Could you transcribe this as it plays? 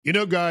You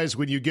know, guys,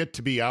 when you get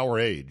to be our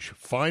age,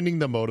 finding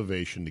the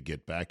motivation to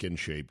get back in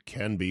shape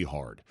can be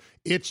hard.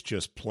 It's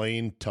just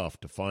plain tough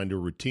to find a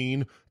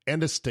routine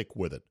and to stick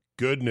with it.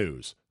 Good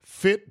news.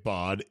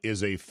 Fitbod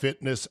is a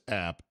fitness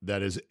app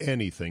that is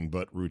anything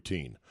but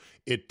routine.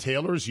 It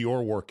tailors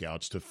your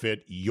workouts to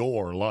fit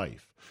your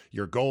life,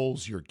 your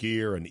goals, your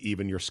gear, and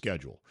even your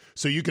schedule,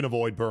 so you can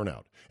avoid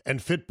burnout. And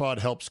Fitbod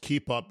helps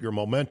keep up your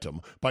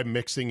momentum by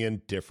mixing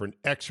in different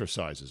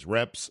exercises,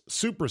 reps,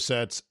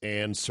 supersets,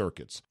 and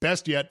circuits.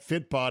 Best yet,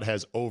 Fitbod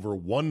has over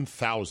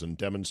 1,000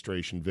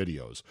 demonstration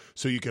videos,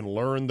 so you can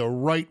learn the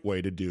right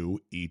way to do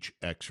each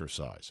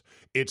exercise.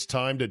 It's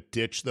time to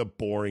ditch the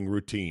boring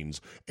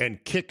routines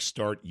and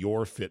kickstart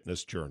your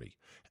fitness journey.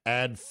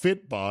 Add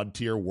Fitbod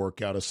to your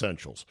workout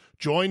essentials.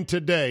 Join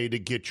today to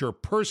get your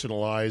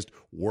personalized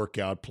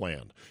workout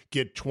plan.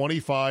 Get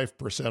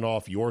 25%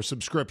 off your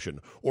subscription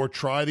or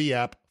try the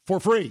app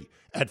for free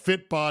at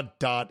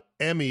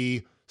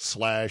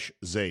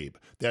fitbod.me/Zabe.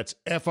 That's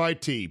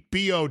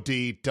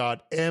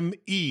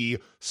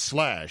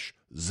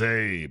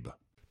fitbod.me/Zabe.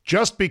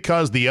 Just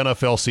because the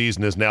NFL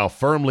season is now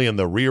firmly in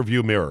the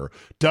rearview mirror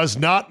does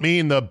not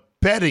mean the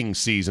betting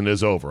season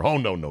is over. Oh,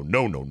 no, no,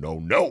 no, no, no,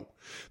 no.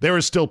 There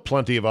is still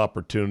plenty of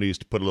opportunities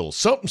to put a little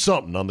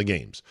something on the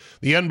games.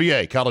 The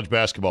NBA, college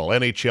basketball,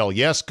 NHL,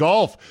 yes,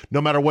 golf. No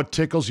matter what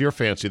tickles your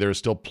fancy, there is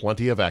still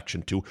plenty of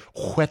action to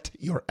whet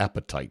your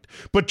appetite.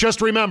 But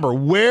just remember,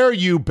 where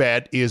you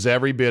bet is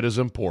every bit as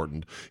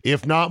important,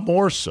 if not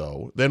more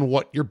so, than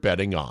what you're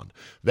betting on.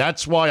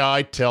 That's why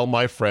I tell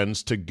my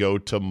friends to go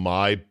to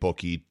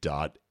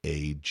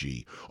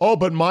mybookie.ag. Oh,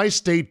 but my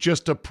state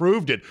just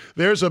approved it.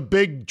 There's a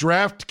big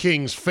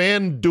DraftKings,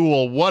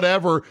 FanDuel,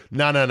 whatever.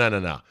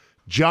 No.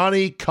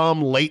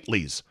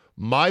 Johnny-come-latelys.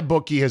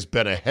 MyBookie has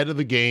been ahead of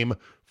the game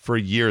for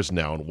years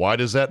now. And why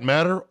does that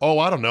matter? Oh,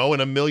 I don't know, in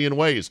a million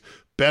ways.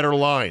 Better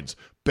lines,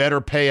 better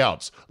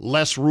payouts,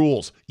 less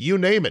rules, you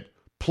name it.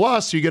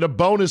 Plus, you get a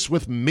bonus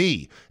with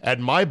me at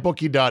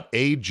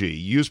mybookie.ag.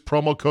 Use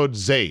promo code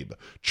ZABE,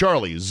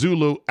 Charlie,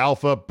 Zulu,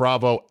 Alpha,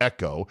 Bravo,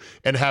 Echo,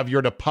 and have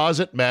your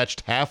deposit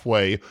matched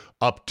halfway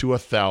up to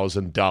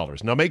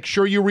 $1,000. Now, make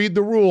sure you read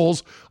the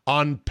rules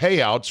on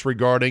payouts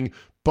regarding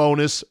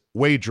bonus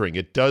wagering.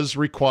 It does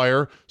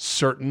require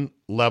certain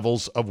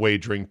levels of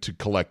wagering to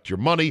collect your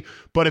money,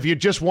 but if you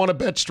just want to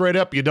bet straight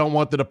up, you don't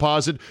want the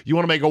deposit, you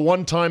want to make a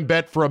one-time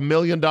bet for $1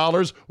 million,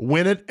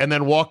 win it, and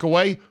then walk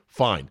away,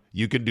 fine.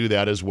 You can do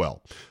that as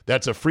well.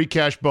 That's a free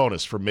cash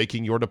bonus for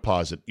making your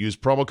deposit. Use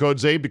promo code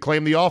ZABE to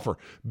claim the offer.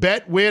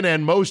 Bet, win,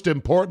 and most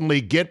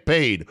importantly, get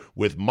paid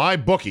with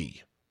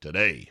MyBookie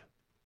today.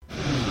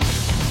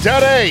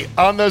 Today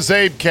on the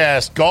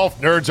Zabecast, golf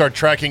nerds are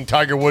tracking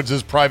Tiger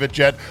Woods' private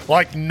jet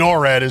like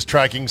NORAD is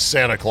tracking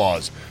Santa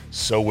Claus.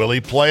 So will he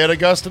play at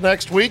Augusta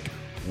next week?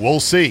 We'll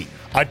see.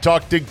 I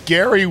talked to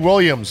Gary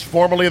Williams,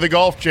 formerly of the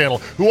Golf Channel,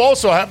 who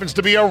also happens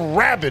to be a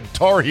rabid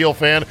Tar Heel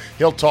fan.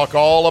 He'll talk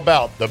all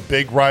about the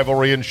big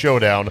rivalry and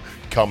showdown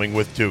coming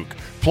with Duke.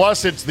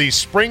 Plus, it's the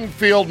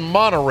Springfield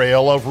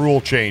monorail of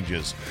rule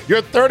changes.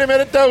 Your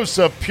 30-minute dose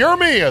of Pure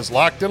Me is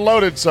locked and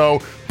loaded,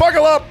 so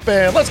buckle up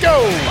and let's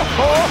go!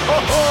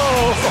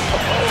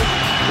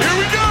 Here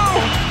we go!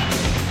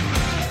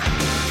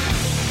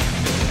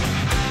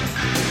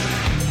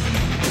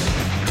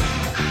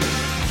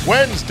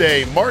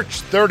 Wednesday,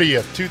 March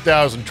 30th,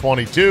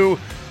 2022.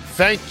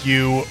 Thank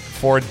you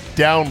for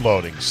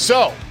downloading.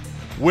 So,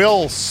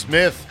 Will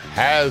Smith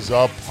has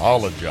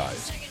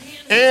apologized.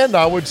 And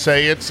I would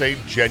say it's a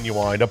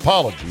genuine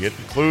apology. It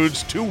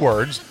includes two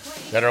words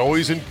that are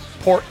always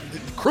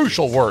important,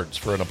 crucial words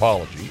for an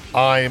apology.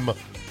 I'm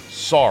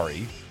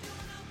sorry,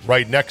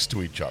 right next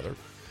to each other.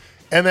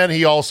 And then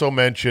he also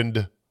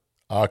mentioned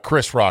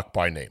Chris Rock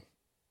by name.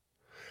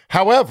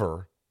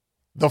 However,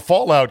 the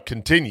fallout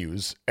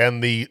continues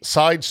and the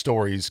side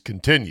stories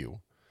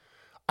continue.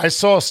 I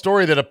saw a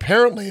story that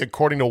apparently,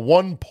 according to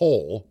one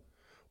poll,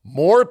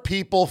 more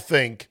people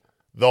think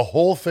the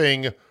whole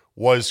thing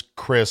was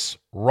Chris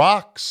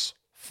Rock's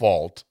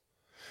fault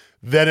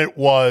than it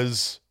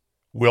was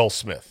Will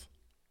Smith.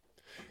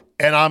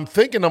 And I'm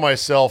thinking to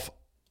myself,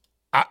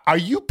 are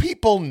you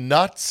people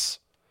nuts?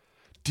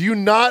 Do you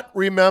not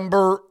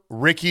remember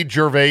Ricky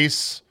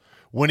Gervais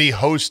when he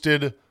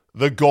hosted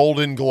the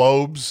Golden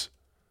Globes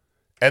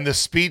and the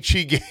speech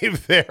he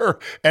gave there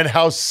and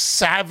how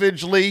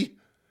savagely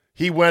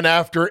he went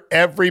after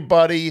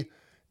everybody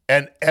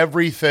and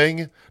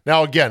everything?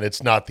 Now, again,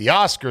 it's not the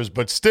Oscars,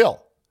 but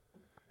still,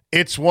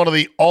 it's one of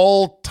the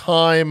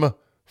all-time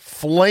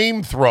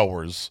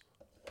flamethrowers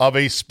of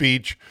a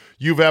speech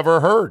you've ever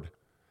heard,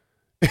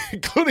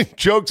 including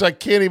jokes I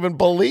can't even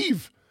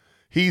believe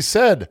he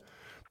said.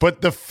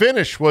 But the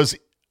finish was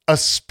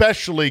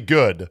especially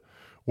good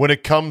when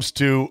it comes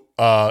to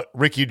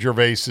Ricky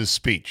Gervais'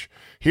 speech.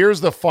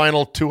 Here's the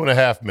final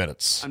 2.5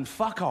 minutes. And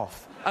fuck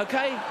off,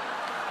 okay?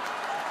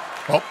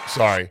 Oh,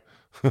 sorry.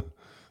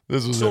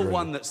 This was saw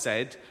one that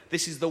said,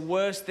 this is the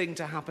worst thing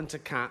to happen to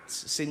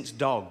cats since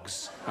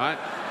dogs, right?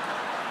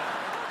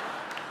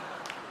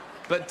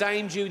 But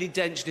Dame Judi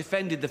Dench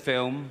defended the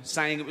film,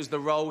 saying it was the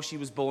role she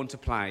was born to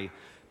play.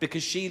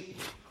 Because she...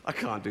 I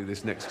can't do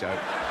this next joke.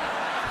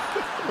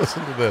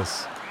 Listen to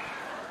this.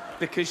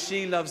 Because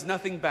she loves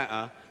nothing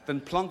better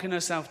than plonking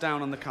herself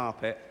down on the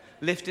carpet,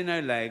 lifting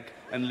her leg,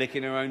 and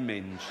licking her own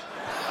minge.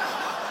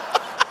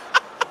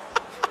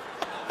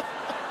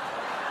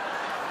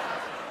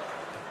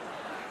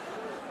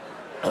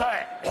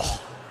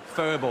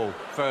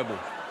 Furball.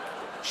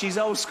 She's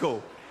old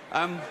school.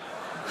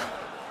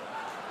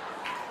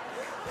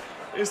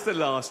 It's the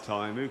last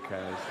time, who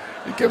cares?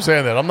 You kept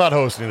saying that. I'm not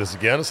hosting this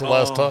again. It's the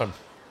last time.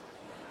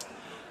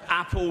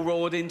 Apple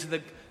roared into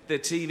the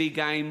TV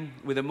game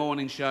with a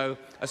morning show.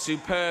 A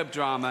superb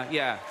drama,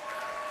 yeah.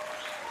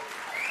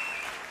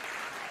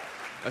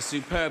 A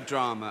superb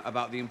drama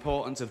about the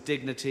importance of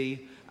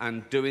dignity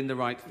and doing the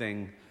right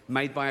thing,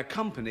 made by a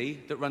company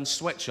that runs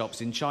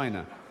sweatshops in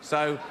China.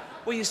 So,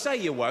 well, you say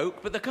you're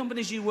woke, but the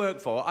companies you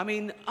work for, I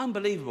mean,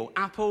 unbelievable.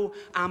 Apple,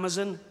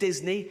 Amazon,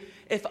 Disney.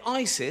 If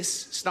ISIS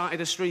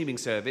started a streaming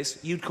service,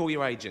 you'd call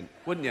your agent,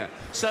 wouldn't you?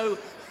 So,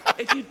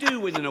 if you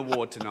do win an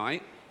award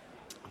tonight,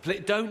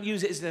 don't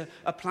use it as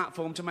a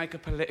platform to make a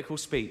political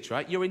speech,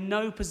 right? You're in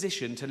no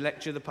position to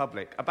lecture the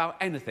public about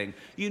anything.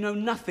 You know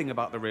nothing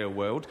about the real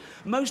world.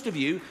 Most of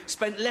you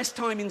spent less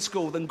time in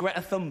school than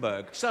Greta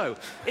Thunberg. So,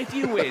 if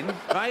you win,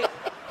 right,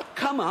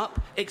 come up,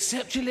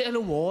 accept your little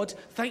award,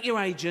 thank your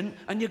agent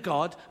and your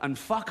God, and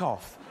fuck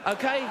off,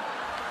 okay?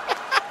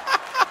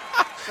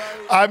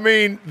 I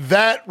mean,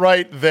 that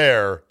right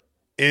there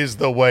is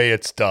the way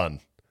it's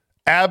done.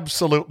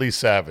 Absolutely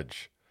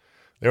savage.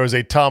 There was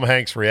a Tom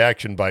Hanks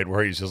reaction bite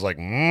where he's just like,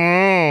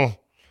 I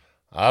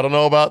don't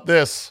know about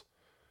this.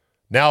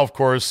 Now, of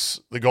course,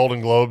 the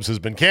Golden Globes has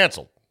been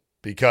canceled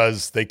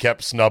because they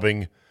kept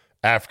snubbing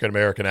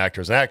African-American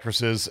actors and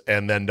actresses,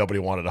 and then nobody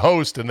wanted to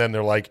host, and then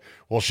they're like,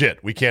 well,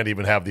 shit, we can't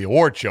even have the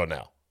award show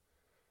now.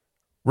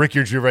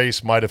 Ricky Gervais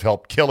might have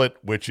helped kill it,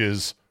 which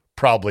is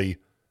probably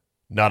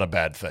not a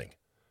bad thing.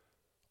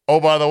 Oh,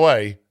 by the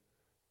way,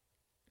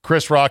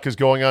 Chris Rock is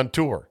going on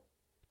tour.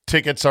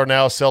 Tickets are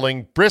now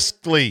selling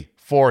briskly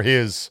for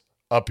his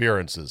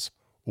appearances.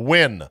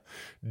 When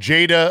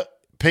Jada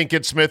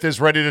Pinkett Smith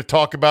is ready to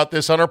talk about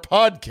this on her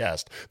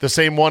podcast, the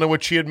same one in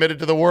which she admitted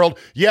to the world,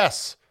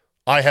 yes,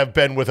 I have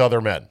been with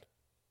other men.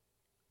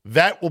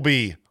 That will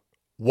be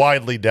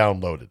widely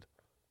downloaded.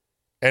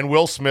 And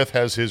Will Smith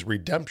has his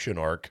redemption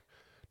arc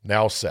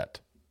now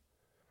set.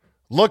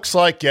 Looks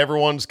like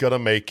everyone's going to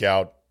make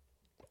out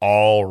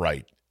all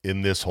right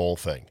in this whole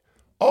thing.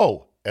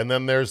 Oh, and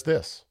then there's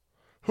this.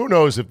 Who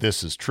knows if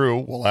this is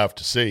true? We'll have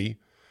to see.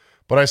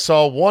 But I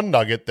saw one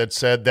nugget that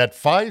said that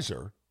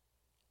Pfizer,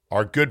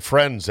 our good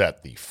friends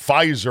at the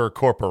Pfizer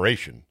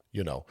Corporation,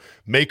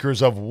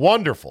 makers of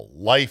wonderful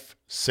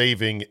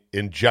life-saving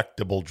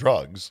injectable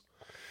drugs,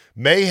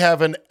 may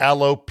have an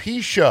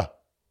alopecia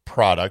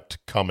product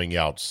coming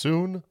out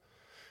soon,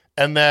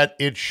 and that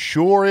it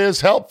sure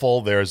is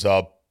helpful. There's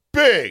a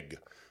big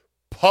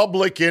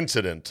public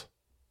incident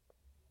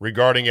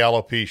regarding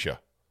alopecia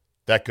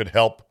that could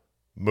help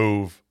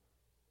move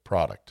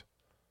product.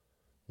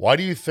 Why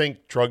do you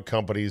think drug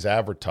companies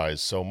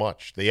advertise so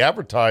much? They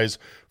advertise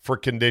for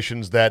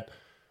conditions that,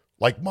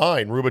 like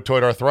mine,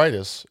 rheumatoid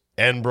arthritis,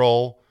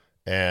 Enbrel,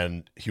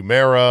 and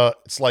Humira.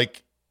 It's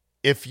like,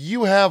 if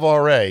you have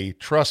RA,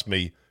 trust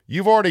me,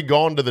 you've already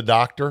gone to the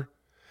doctor,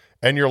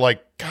 and you're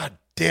like, God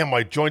damn,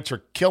 my joints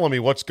are killing me.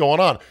 What's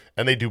going on?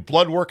 And they do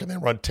blood work, and they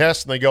run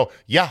tests, and they go,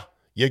 yeah,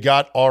 you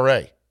got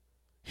RA.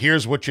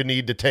 Here's what you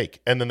need to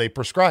take. And then they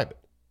prescribe it.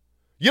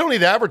 You don't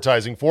need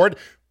advertising for it,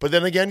 but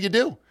then again, you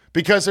do.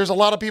 Because there's a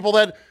lot of people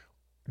that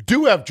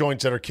do have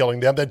joints that are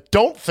killing them that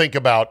don't think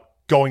about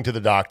going to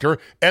the doctor,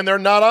 and they're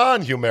not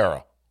on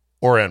Humira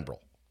or Enbrel.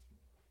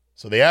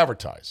 So they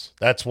advertise.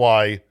 That's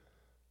why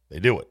they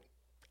do it.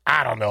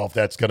 I don't know if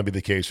that's going to be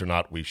the case or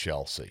not. We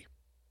shall see.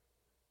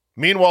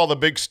 Meanwhile, the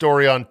big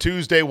story on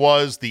Tuesday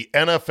was the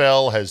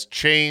NFL has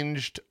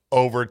changed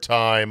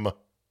overtime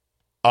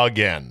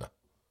again,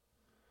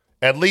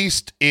 at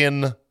least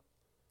in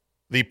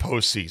the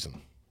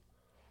postseason.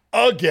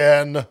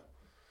 Again.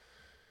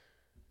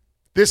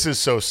 This is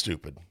so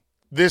stupid.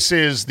 This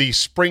is the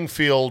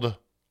Springfield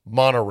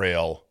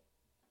monorail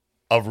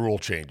of rule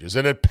changes.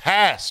 And it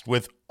passed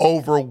with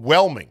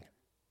overwhelming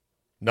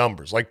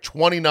numbers, like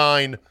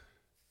 29-3.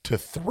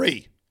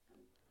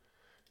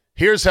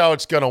 Here's how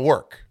it's going to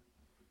work.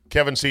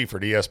 Kevin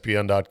Seifert,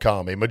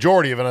 ESPN.com. A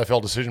majority of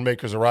NFL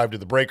decision-makers arrived at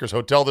the Breakers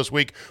Hotel this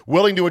week,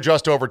 willing to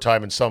adjust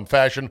overtime in some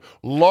fashion,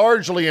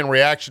 largely in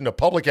reaction to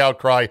public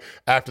outcry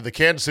after the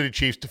Kansas City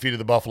Chiefs defeated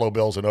the Buffalo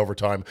Bills in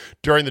overtime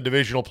during the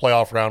divisional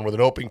playoff round with an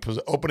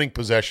opening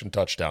possession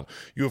touchdown.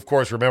 You, of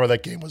course, remember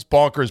that game was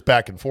bonkers,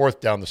 back and forth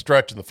down the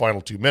stretch in the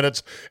final 2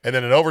 minutes, and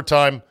then in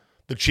overtime,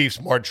 the Chiefs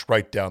marched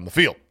right down the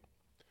field.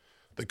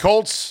 The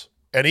Colts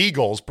and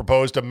Eagles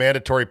proposed a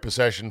mandatory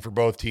possession for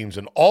both teams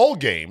in all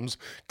games,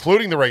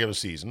 including the regular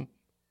season.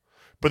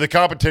 But the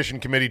competition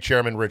committee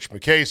chairman, Rich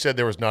McKay, said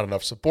there was not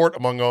enough support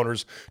among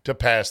owners to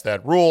pass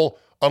that rule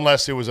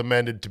unless it was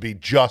amended to be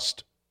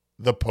just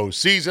the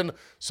postseason.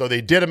 So they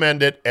did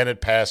amend it, and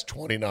it passed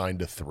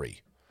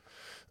 29-3.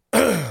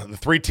 The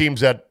three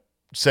teams that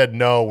said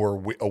no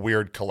were a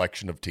weird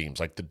collection of teams,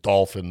 like the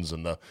Dolphins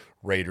and the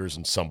Raiders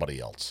and somebody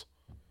else.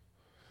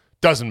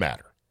 Doesn't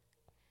matter.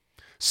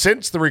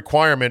 Since the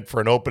requirement for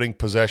an opening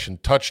possession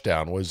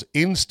touchdown was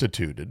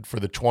instituted for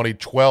the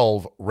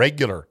 2012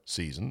 regular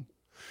season,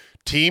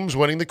 teams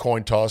winning the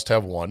coin toss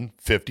have won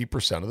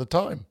 50% of the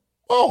time.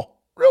 Oh,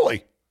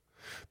 really?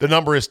 The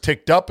number has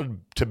ticked up a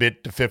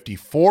bit to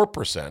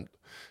 54%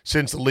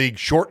 since the league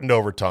shortened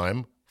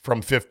overtime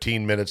from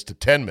 15 minutes to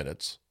 10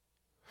 minutes.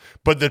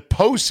 But the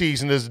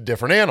postseason is a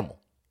different animal.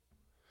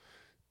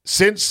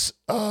 Since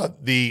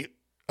the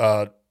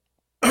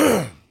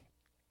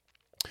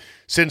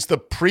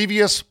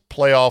previous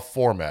playoff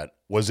format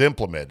was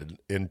implemented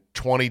in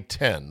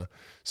 2010,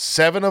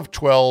 7 of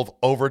 12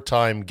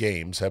 overtime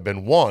games have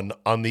been won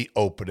on the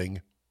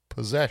opening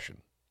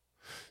possession.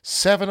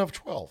 7 of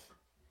 12.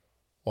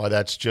 Why,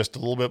 that's just a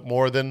little bit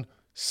more than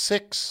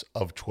 6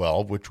 of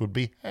 12, which would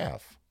be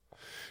half.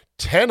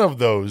 10 of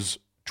those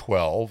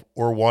 12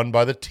 were won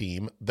by the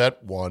team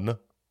that won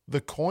the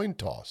coin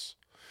toss.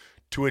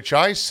 To which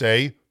I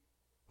say,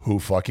 who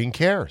fucking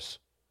cares?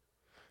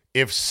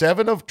 If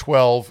 7 of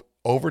 12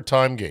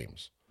 overtime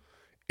games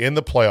in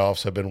the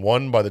playoffs have been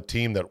won by the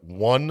team that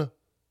won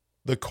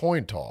the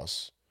coin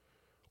toss,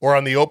 or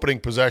on the opening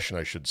possession,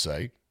 I should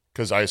say,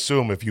 because I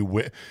assume if you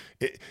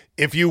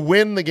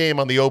win the game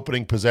on the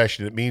opening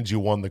possession, it means you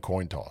won the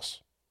coin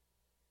toss.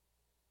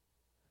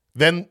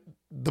 Then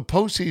the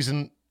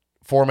postseason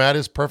format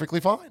is perfectly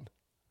fine.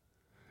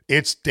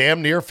 It's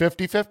damn near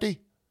 50-50.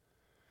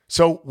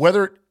 So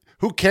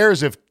who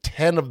cares if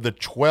 10 of the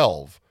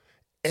 12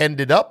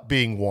 ended up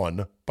being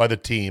won by the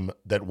team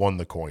that won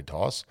the coin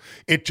toss?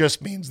 It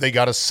just means they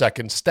got a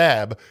second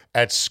stab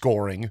at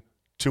scoring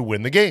to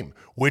win the game,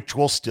 which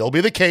will still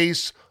be the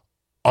case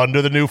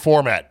under the new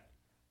format.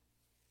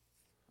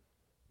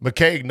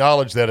 McKay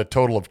acknowledged that a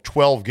total of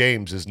 12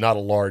 games is not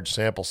a large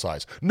sample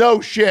size. No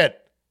shit.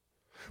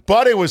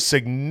 But it was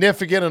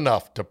significant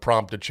enough to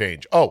prompt a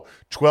change.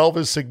 12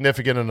 is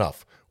significant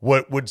enough.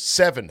 What would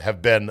 7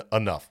 have been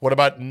enough? What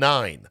about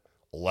 9?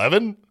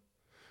 11?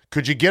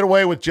 Could you get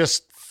away with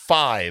just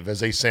 5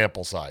 as a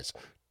sample size?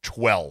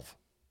 12.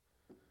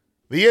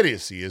 The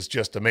idiocy is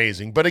just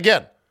amazing. But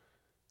again,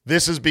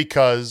 this is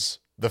because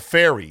the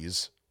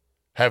fairies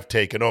have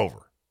taken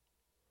over.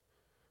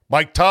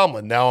 Mike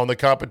Tomlin, now on the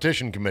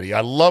competition committee, I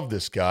love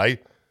this guy,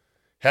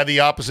 had the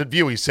opposite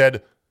view. He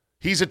said,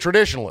 he's a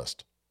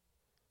traditionalist.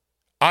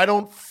 I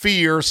don't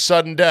fear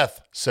sudden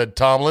death, said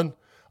Tomlin.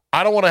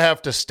 I don't want to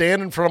have to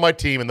stand in front of my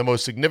team in the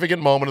most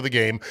significant moment of the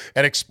game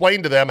and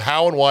explain to them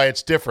how and why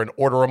it's different,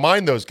 or to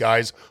remind those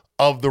guys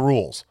of the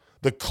rules.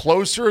 The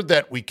closer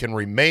that we can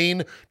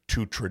remain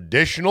to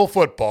traditional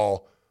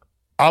football,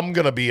 I'm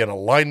going to be in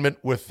alignment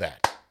with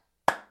that.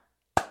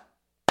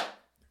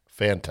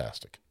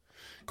 Fantastic.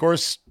 Of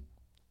course,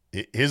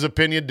 his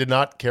opinion did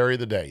not carry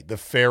the day. The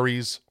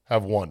fairies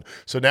have won.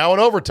 So now in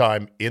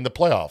overtime in the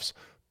playoffs,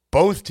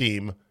 both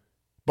teams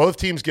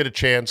get a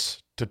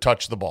chance to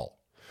touch the ball.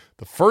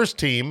 The first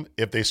team,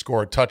 if they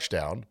score a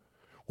touchdown,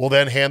 will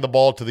then hand the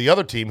ball to the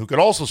other team who can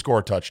also score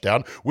a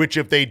touchdown, which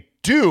if they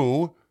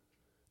do,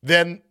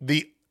 then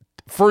the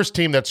first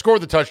team that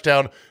scored the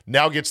touchdown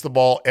now gets the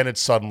ball, and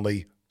it's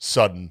suddenly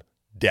sudden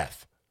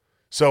death.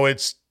 So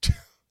it's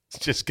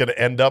just going to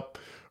end up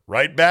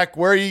right back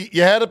where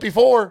you had it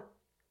before.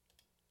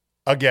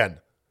 Again,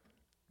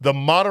 the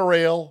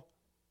monorail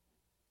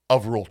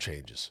of rule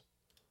changes.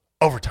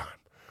 Overtime,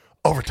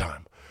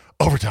 overtime,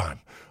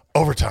 overtime,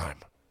 overtime.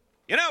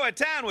 You know, a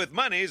town with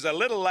money's a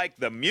little like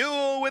the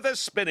mule with a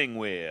spinning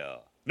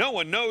wheel. No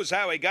one knows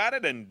how he got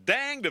it, and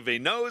danged if he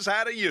knows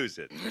how to use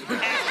it.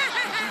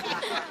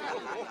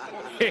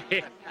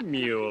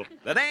 Mule.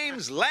 The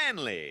name's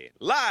Lanley,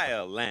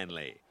 Lyle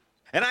Lanley.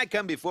 And I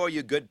come before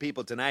you good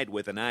people tonight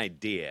with an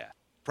idea.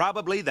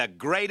 Probably the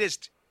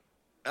greatest...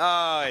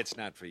 Oh, it's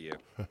not for you.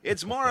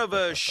 It's more of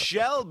a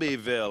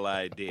Shelbyville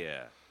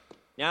idea.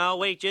 Now,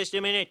 wait just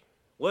a minute.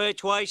 We're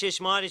twice as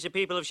smart as the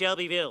people of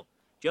Shelbyville.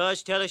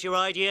 Just tell us your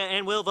idea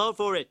and we'll vote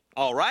for it.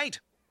 All right.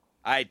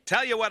 I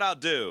tell you what I'll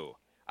do.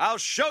 I'll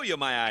show you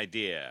my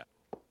idea.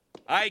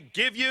 I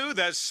give you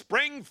the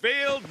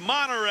Springfield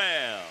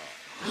Monorail.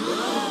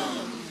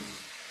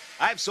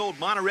 I've sold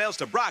monorails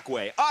to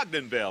Brockway,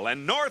 Ogdenville,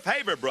 and North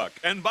Haverbrook,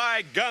 and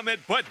by gum,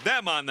 it put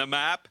them on the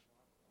map.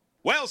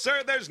 Well,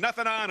 sir, there's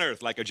nothing on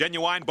earth like a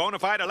genuine, bona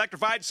fide,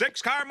 electrified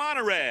 6-car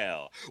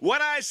monorail.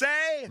 What'd I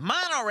say?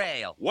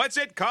 Monorail. What's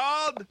it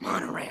called?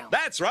 Monorail.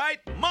 That's right,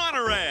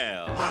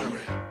 monorail.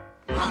 Monorail.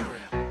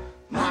 Monorail.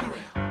 Monorail.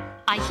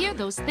 I hear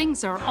those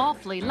things are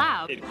awfully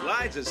loud. It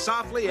glides as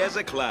softly as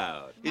a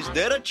cloud. Is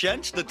there a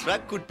chance the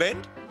track could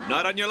bend?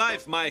 Not on your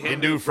life, my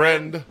Hindu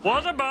friend.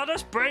 What about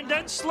us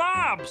brain-dead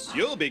slobs?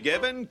 You'll be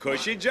given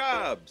cushy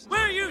jobs.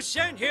 Were you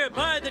sent here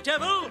by the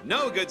devil?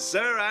 No, good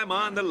sir, I'm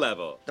on the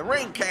level. The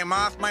ring came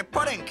off my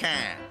pudding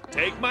can.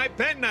 Take my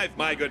penknife,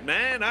 my good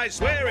man. I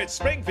swear it's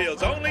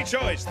Springfield's only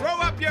choice. Throw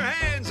up your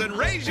hands and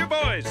raise your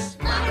voice.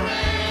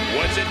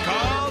 What's it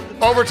called?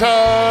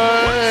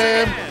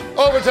 Overtime!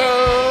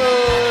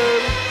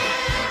 Overtime!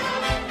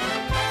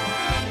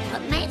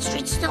 But Main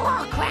Street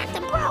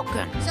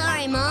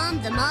sorry,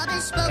 Mom. The mob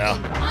has spoken. Yeah.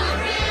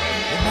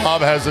 The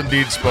mob has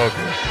indeed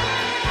spoken.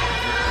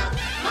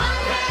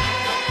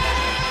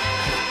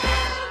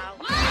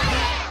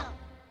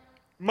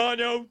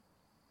 Mono,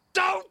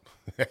 don't!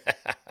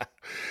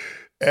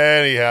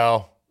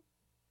 Anyhow,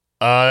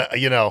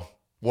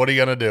 what are you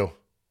going to do?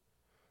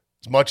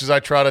 As much as I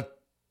try to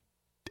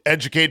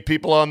educate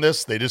people on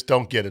this, they just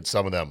don't get it,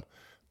 some of them.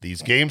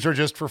 These games are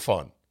just for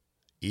fun.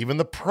 Even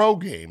the pro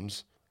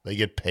games, they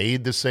get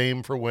paid the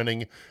same for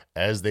winning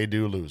as they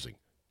do losing,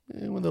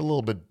 with a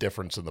little bit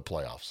difference in the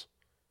playoffs.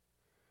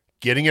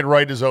 Getting it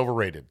right is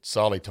overrated.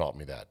 Solly taught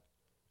me that.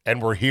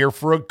 And we're here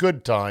for a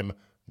good time,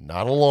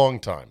 not a long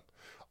time.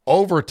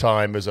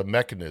 Overtime is a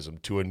mechanism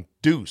to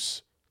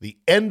induce the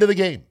end of the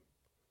game,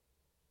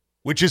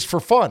 which is for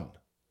fun.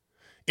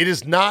 It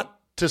is not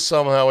to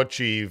somehow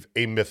achieve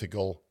a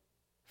mythical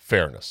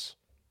fairness.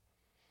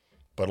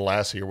 But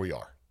alas, here we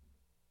are.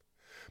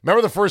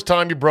 Remember the first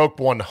time you broke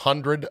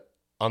 100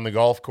 on the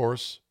golf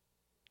course?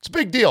 It's a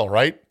big deal,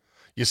 right?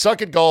 You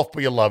suck at golf,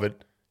 but you love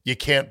it. You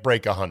can't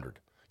break 100.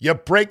 You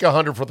break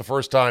 100 for the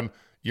first time,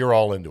 you're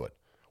all into it.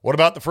 What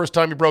about the first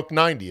time you broke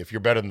 90, if you're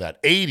better than that?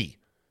 80,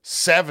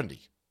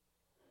 70.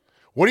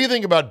 What do you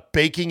think about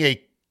baking a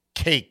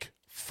cake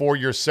for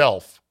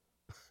yourself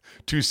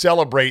to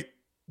celebrate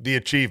the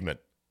achievement?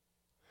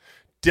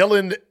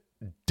 Dylan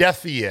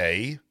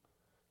Dethier,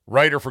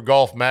 writer for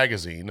Golf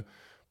Magazine,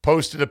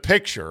 posted a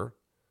picture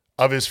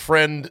of his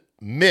friend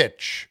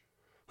Mitch,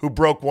 who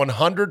broke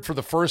 100 for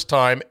the first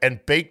time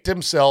and baked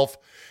himself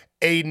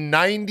a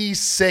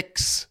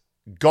 96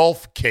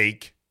 golf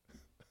cake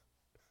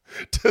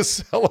to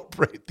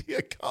celebrate the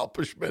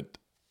accomplishment.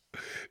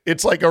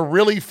 It's like a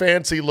really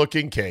fancy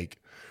looking cake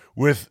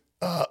with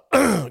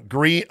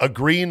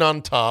green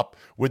on top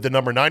with the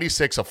number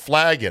 96, a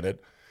flag in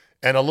it,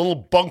 and a little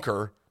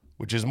bunker,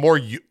 which is more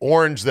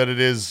orange than it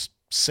is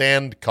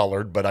sand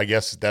colored, but I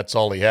guess that's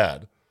all he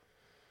had.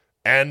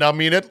 And I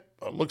mean, it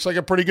looks like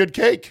a pretty good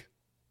cake.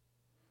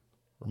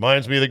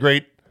 Reminds me of the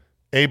great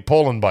Abe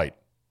Polenbite.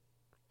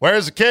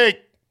 Where's the cake?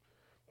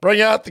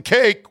 Bring out the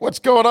cake. What's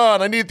going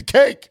on? I need the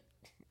cake.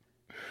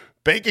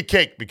 Bake a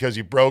cake because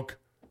you broke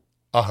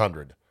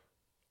 100.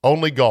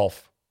 Only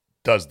golf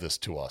does this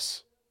to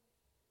us.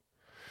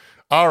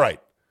 All right.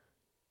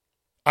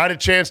 I had a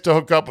chance to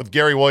hook up with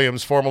Gary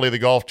Williams, formerly of the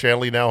Golf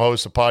Channel. He now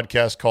hosts a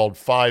podcast called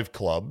 5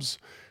 Clubs.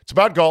 It's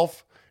about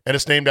golf, and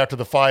it's named after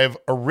the 5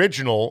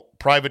 original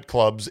private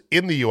clubs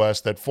in the U.S.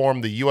 that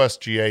formed the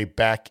USGA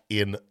back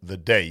in the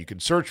day. You can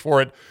search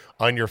for it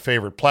on your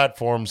favorite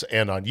platforms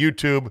and on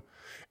YouTube.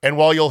 And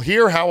while you'll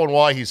hear how and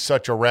why he's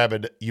such a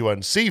rabid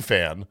UNC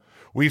fan,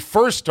 we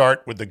first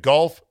start with the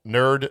golf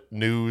nerd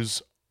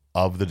news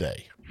of the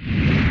day.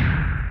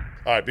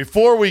 All right,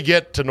 before we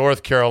get to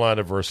North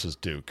Carolina versus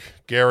Duke,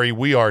 Gary,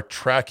 we are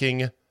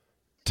tracking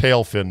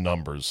tail fin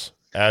numbers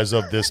as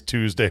of this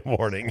Tuesday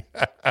morning.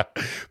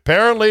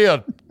 Apparently,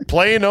 a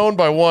plane owned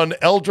by one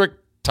Eldrick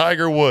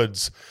Tiger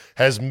Woods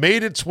has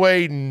made its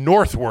way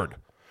northward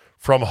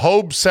from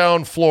Hobe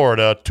Sound,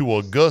 Florida to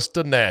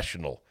Augusta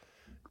National.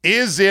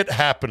 Is it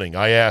happening,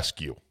 I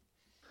ask you?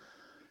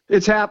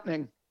 It's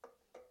happening.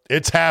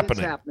 It's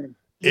happening. It's happening.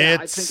 Yeah,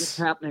 I think it's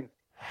happening.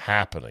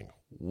 Happening.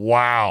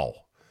 Wow.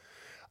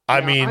 I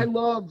mean, I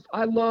love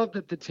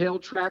that the tail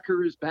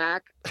tracker is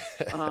back.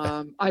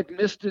 I've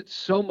missed it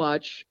so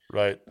much.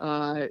 Right.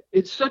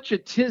 It's such a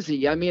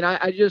tizzy. I mean,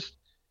 I just,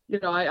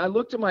 I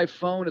looked at my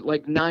phone at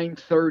like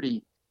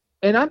 9:30,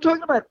 and I'm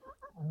talking about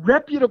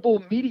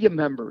reputable media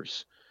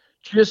members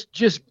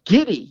just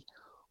giddy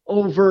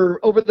over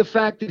the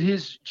fact that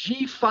his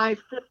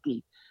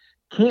G550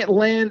 can't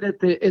land at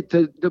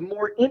the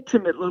more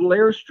intimate little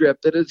airstrip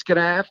that it's going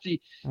to have to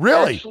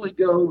actually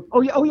go.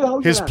 Oh yeah.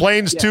 His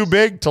plane's too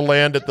big to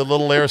land at the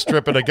little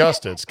airstrip in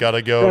Augusta. It's got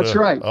to go. That's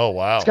right. Oh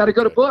wow. It's got to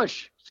go to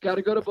Bush.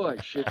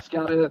 It's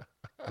got to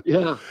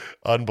yeah.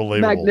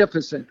 Unbelievable.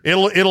 Magnificent.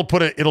 It'll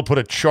put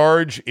a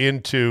charge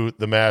into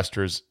the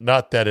Masters.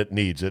 Not that it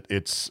needs it.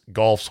 It's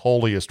golf's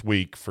holiest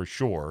week for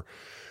sure.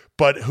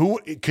 But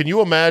can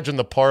you imagine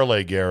the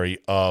parlay, Gary,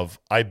 of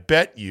I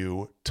bet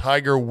you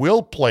Tiger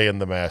will play in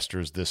the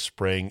Masters this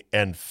spring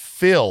and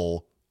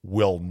Phil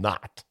will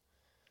not?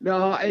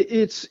 No,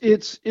 it's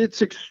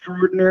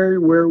extraordinary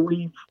where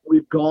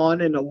we've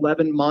gone in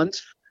 11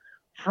 months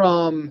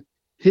from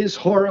his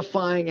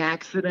horrifying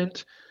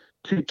accident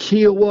to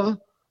Kiowa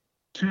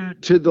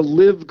to the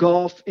Live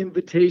Golf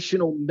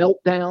Invitational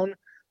meltdown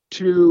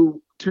to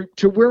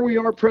where we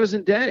are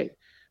present day.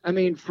 I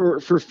mean,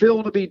 for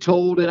Phil to be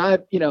told,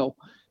 and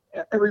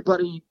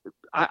everybody,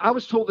 I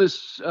was told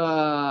this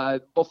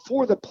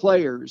before the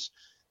players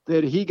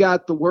that he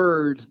got the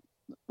word,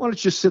 why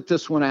don't you sit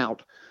this one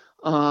out?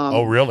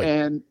 Oh, really?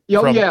 And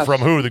yes. From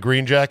who? The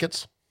Green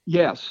Jackets?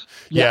 Yes.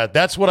 Yeah,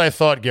 that's what I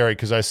thought, Gary,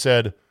 because I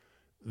said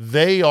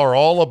they are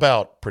all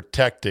about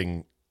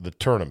protecting the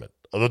tournament.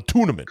 The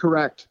tournament.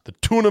 Correct. The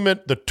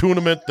tournament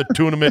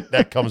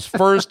that comes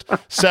first,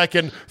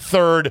 second,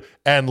 third,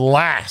 and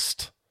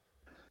last.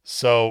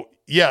 So,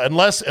 yeah,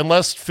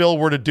 unless Phil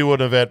were to do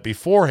an event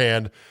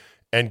beforehand,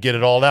 and get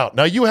it all out.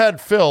 Now, you had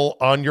Phil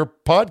on your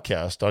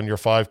podcast, on your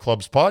Five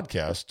Clubs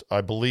podcast,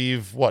 I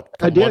believe, a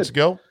couple months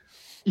ago?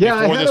 Yeah,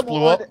 before I had this him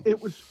blew on. up?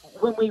 It was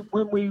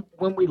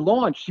when we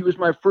launched. He was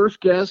my first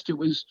guest. It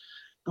was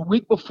the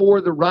week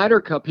before the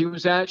Ryder Cup. He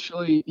was at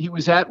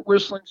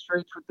Whistling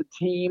Straits with the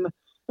team.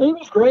 And he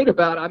was great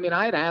about it. I mean,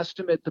 I had asked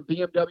him at the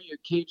BMW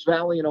at Cage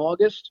Valley in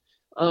August,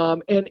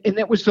 and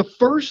that was the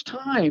first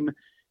time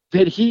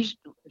that he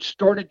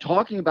started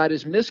talking about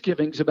his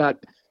misgivings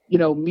about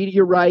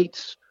media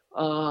rights,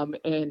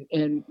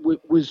 and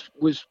was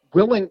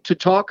willing to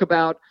talk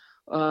about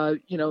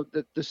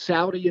the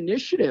Saudi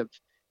initiative.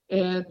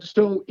 And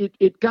so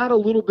it got a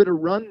little bit of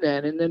run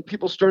then, and then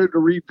people started to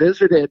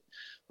revisit it.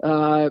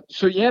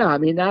 So yeah, I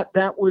mean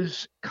that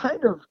was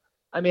kind of,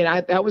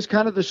 that was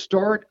kind of the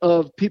start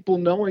of people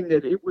knowing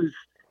that it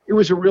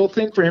was a real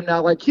thing for him.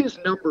 Now, like, his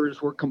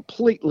numbers were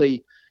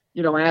completely,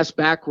 ass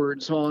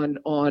backwards on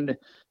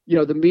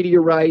the media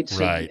rights,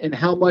 right, and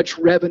how much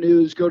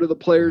revenues go to the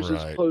players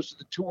right, as opposed to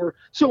the tour,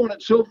 so on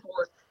and so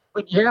forth.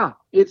 But yeah,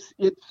 it's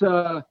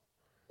so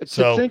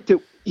to think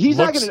that he's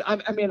not going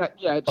to.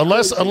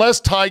 It's unless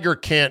Tiger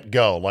can't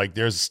go, like,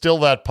 there's still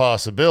that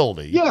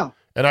possibility. Yeah.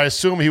 And I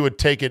assume he would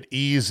take it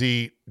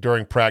easy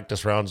during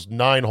practice rounds,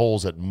 9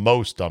 holes at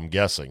most, I'm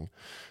guessing,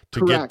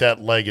 to Correct. get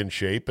that leg in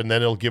shape, and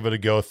then he'll give it a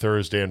go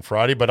Thursday and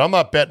Friday. But I'm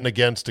not betting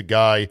against a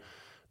guy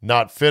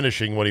not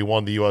finishing when he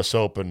won the U.S.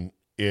 Open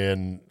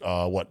in,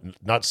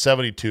 not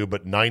 72,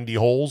 but 90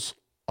 holes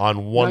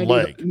on one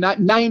leg.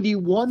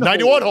 91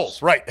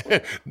 holes,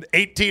 right.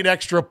 18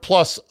 extra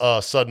plus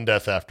sudden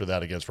death after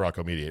that against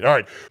Rocco Mediate. All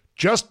right.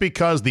 Just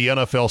because the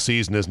NFL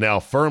season is now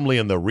firmly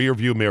in the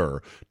rearview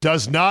mirror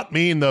does not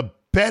mean the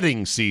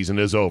betting season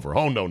is over.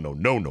 Oh,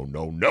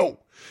 no.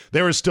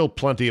 There is still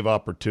plenty of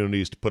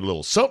opportunities to put a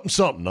little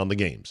something on the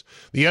games.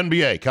 The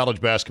NBA,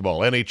 college basketball,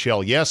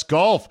 NHL, yes,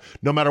 golf.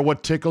 No matter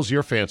what tickles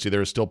your fancy,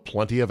 there is still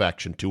plenty of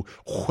action to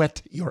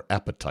whet your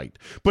appetite.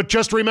 But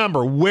just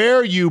remember,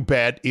 where you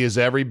bet is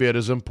every bit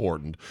as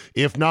important,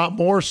 if not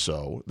more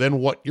so, than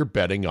what you're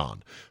betting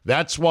on.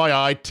 That's why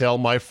I tell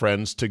my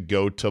friends to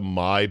go to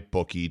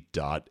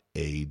mybookie.ag.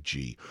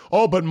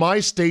 Oh, but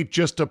my state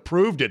just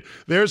approved it.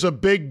 There's a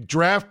big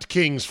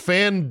DraftKings,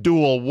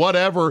 FanDuel,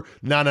 whatever.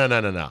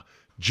 No.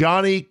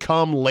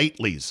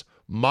 Johnny-come-latelys.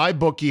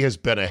 MyBookie has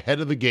been ahead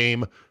of the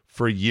game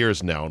for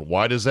years now. And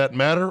why does that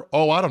matter?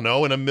 Oh, I don't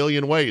know, in a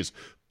million ways.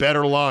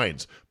 Better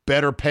lines,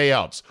 better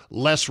payouts,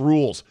 less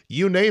rules,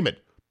 you name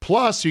it.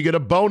 Plus, you get a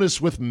bonus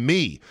with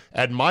me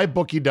at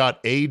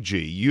mybookie.ag.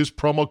 Use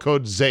promo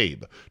code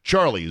ZABE,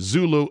 Charlie,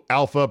 Zulu,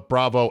 Alpha,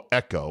 Bravo,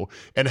 Echo,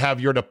 and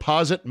have your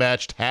deposit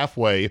matched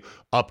halfway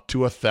up to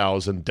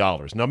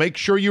 $1,000. Now, make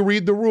sure you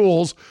read the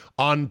rules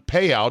on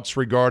payouts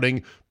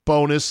regarding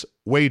bonus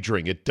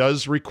wagering. It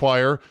does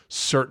require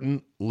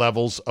certain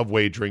levels of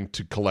wagering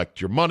to collect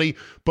your money,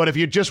 but if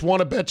you just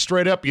want to bet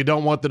straight up, you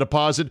don't want the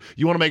deposit,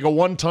 you want to make a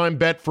one-time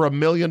bet for $1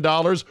 million,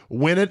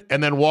 win it,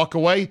 and then walk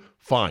away,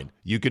 fine.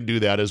 You can do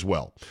that as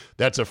well.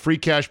 That's a free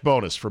cash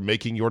bonus for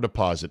making your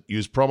deposit.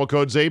 Use promo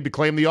code ZABE to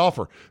claim the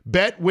offer.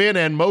 Bet, win,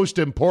 and most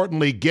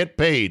importantly, get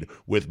paid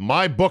with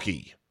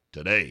MyBookie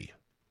today.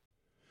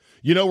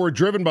 We're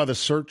driven by the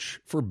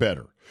search for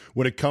better.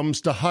 When it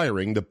comes to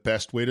hiring, the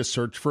best way to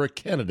search for a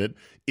candidate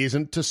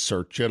isn't to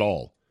search at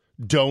all.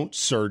 Don't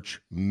search,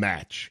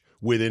 match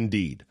with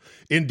Indeed.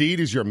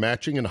 Indeed is your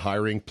matching and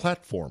hiring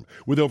platform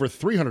with over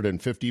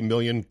 350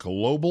 million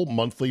global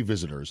monthly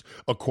visitors,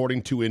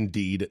 according to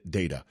Indeed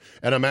data,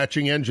 and a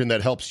matching engine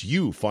that helps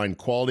you find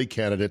quality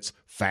candidates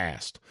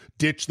fast.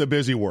 Ditch the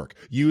busy work.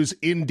 Use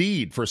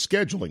Indeed for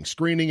scheduling,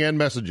 screening, and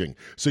messaging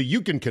so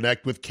you can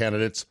connect with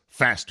candidates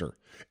faster.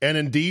 And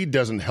Indeed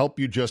doesn't help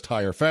you just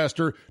hire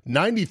faster.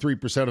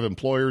 93% of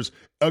employers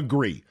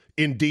agree.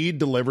 Indeed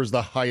delivers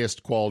the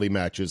highest quality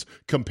matches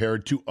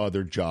compared to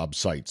other job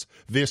sites.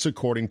 This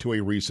according to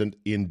a recent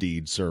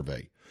Indeed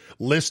survey.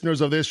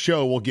 Listeners of this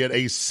show will get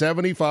a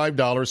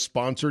 $75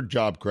 sponsored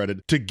job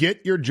credit to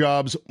get your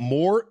jobs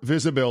more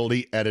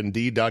visibility at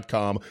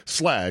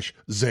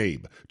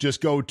Indeed.com/ZABE.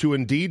 Just go to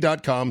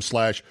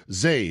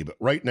Indeed.com/ZABE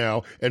right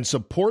now and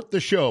support the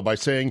show by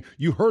saying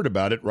you heard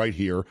about it right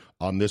here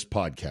on this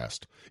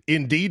podcast.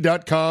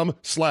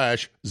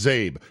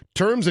 Indeed.com/ZABE.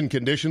 Terms and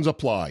conditions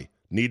apply.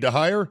 Need to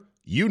hire?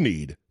 You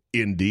need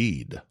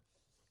Indeed.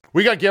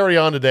 We got Gary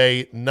on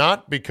today,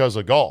 not because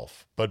of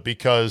golf, but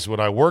because when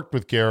I worked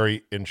with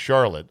Gary in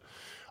Charlotte,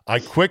 I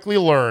quickly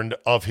learned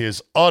of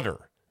his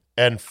utter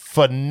and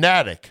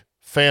fanatic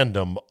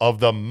fandom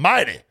of the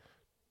mighty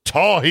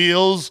Tar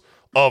Heels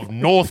of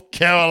North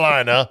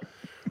Carolina,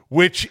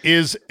 which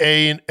is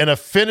an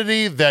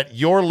affinity that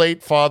your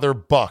late father,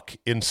 Buck,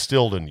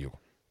 instilled in you.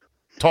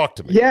 Talk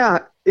to me. Yeah,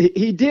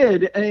 he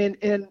did. And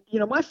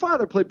my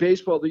father played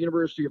baseball at the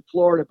University of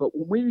Florida, but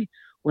when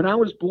I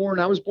was born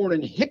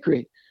in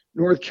Hickory,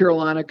 North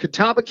Carolina,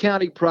 Catawba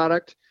County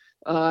product.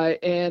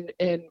 And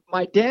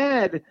my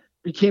dad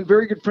became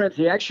very good friends.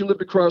 He actually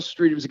lived across the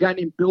street. It was a guy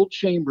named Bill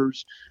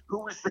Chambers, who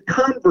was the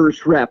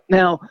Converse rep.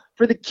 Now,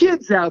 for the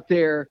kids out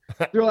there,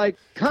 they're like,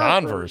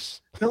 Converse.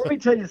 Now, let me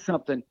tell you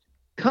something.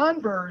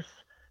 Converse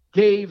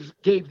gave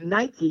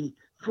Nike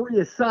free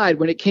aside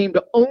when it came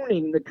to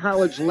owning the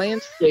college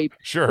landscape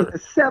Sure. in the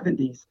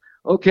 70s.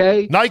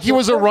 Okay, Nike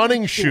was a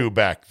running shoe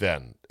back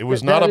then. It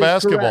was not a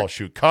basketball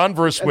shoe.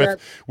 Converse with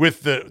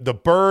the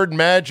Bird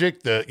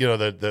Magic,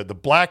 the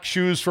black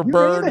shoes for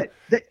Bird.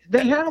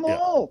 They had them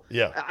all.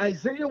 Yeah.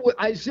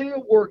 Isaiah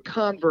wore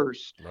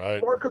Converse.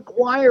 Right. Mark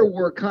Aguirre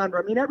wore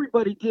Converse. I mean,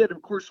 everybody did.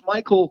 Of course,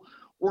 Michael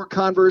wore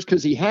Converse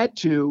because he had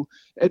to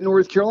at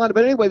North Carolina.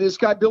 But anyway, this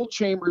guy Bill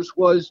Chambers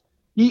was.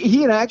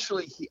 He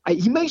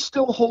may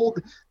still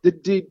hold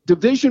the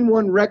Division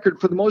I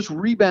record for the most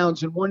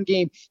rebounds in one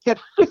game. He had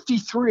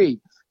 53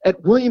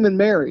 at William and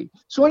Mary.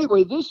 So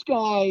anyway, this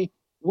guy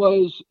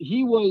was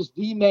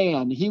the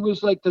man. He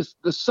was like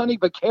the Sonny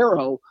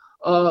Vaccaro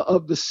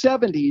of the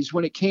 70s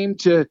when it came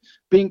to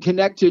being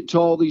connected to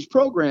all these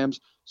programs.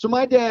 So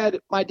my dad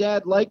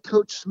liked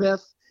Coach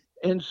Smith,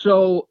 and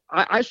so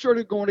I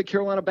started going to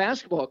Carolina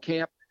basketball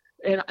camp,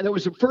 and that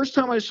was the first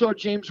time I saw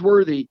James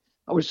Worthy.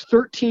 I was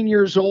 13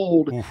 years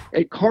old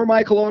at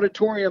Carmichael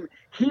Auditorium.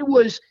 He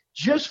was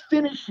just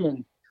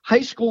finishing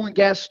high school in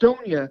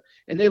Gastonia,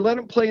 and they let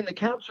him play in the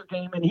cancer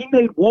game, and he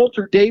made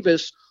Walter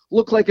Davis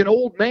look like an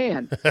old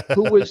man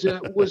who was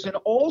an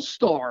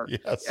all-star.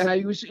 Yes. And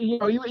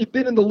he'd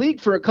been in the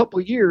league for a couple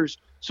of years.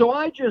 So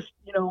I just,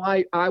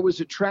 I was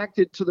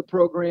attracted to the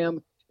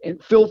program,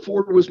 and Phil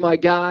Ford was my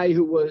guy,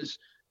 who was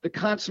the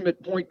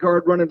consummate point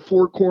guard running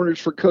four corners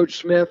for Coach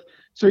Smith.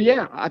 So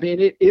yeah, I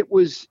mean,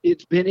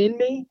 it's been in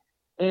me.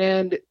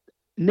 And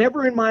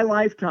never in my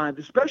lifetime,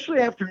 especially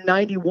after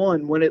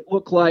 91, when it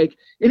looked like,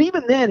 and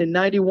even then in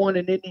 91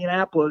 in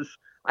Indianapolis,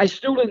 I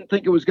still didn't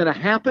think it was going to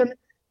happen.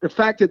 The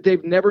fact that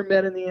they've never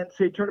met in the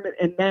NCAA tournament,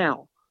 and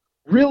now,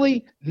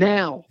 really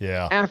now,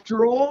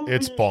 after all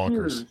it's these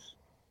bonkers.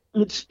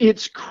 Years,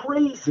 it's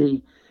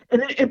crazy.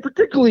 And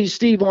particularly,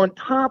 Steve, on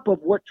top of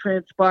what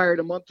transpired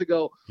a month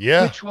ago,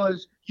 which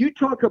was, you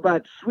talk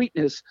about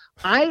sweetness.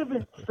 I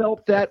haven't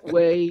felt that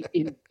way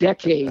in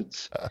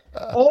decades.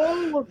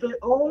 All of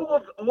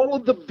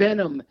the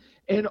venom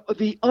and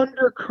the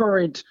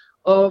undercurrent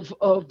of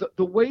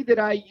the way that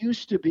I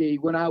used to be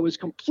when I was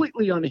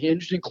completely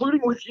unhinged,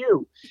 including with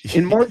you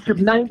in March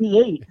of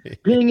 '98,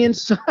 being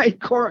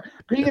inside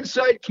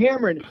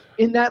Cameron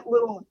in that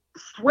little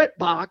sweat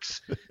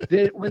box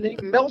that when they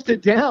melted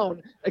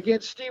down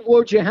against Steve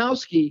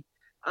Wojciechowski.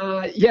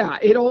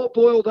 It all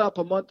boiled up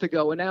a month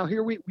ago, and now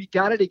here we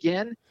got it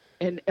again,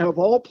 and of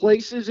all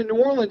places in New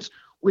Orleans,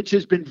 which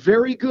has been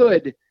very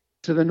good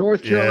to the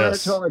North Carolina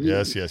Tar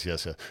Heels.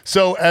 Yes.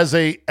 So as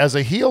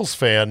a Heels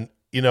fan,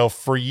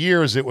 for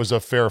years it was a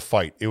fair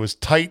fight. It was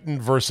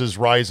Titan versus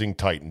Rising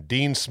Titan,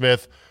 Dean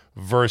Smith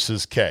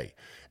versus Kay.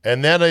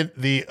 And then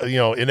the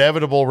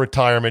inevitable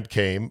retirement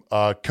came.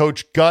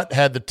 Coach Gutt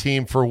had the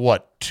team for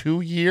what, 2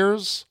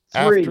 years?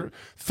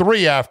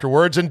 Three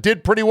afterwards, and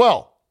did pretty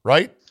well,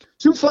 right?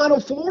 2 Final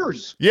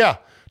Fours. Yeah.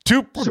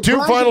 Two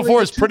Final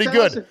Fours, pretty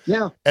good.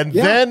 Yeah. And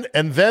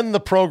then the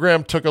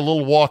program took a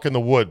little walk in the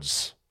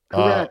woods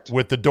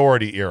with the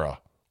Doherty era,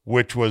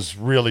 which was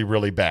really,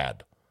 really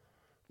bad.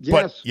 Yes.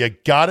 But you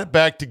got it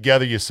back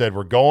together. You said,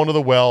 we're going to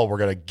the well. We're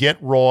going to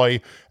get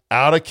Roy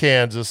out of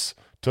Kansas.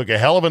 Took a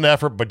hell of an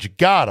effort, but you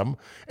got him.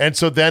 And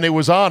so then it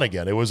was on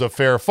again. It was a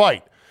fair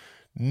fight.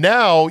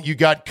 Now you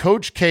got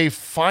Coach K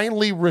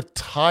finally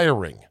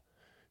retiring.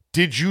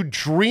 Did you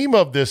dream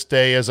of this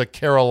day as a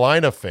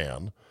Carolina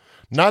fan?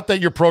 Not that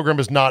your program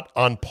is not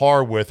on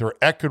par with or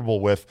equitable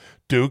with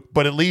Duke,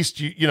 but at least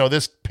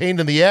this pain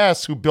in the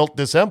ass who built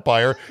this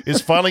empire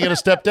is finally going to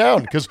step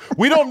down, because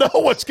we don't know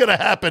what's going to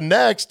happen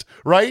next,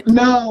 right?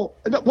 No.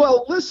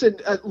 Well, listen,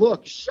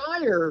 look,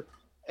 Shire,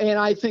 and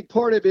I think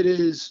part of it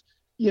is,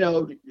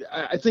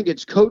 I think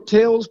it's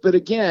coattails, but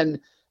again,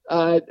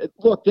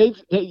 look,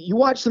 you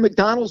watch the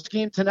McDonald's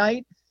game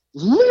tonight,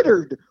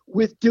 littered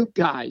with Duke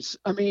guys.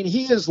 I mean,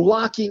 he is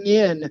locking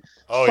in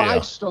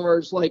five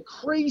stars like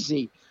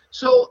crazy.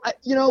 So,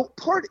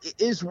 part,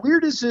 as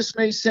weird as this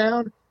may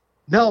sound,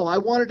 no, I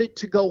wanted it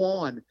to go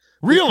on.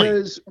 Really?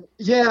 Because,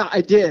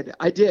 I did.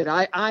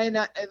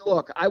 And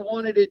look, I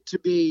wanted it to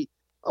be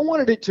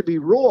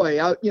Roy.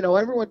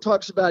 Everyone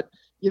talks about,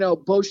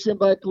 Bo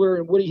Schembechler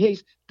and Woody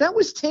Hayes. That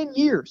was 10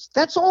 years.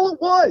 That's all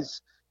it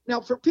was. Now,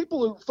 for people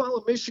who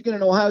follow Michigan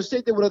and Ohio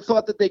State, they would have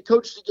thought that they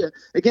coached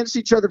against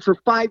each other for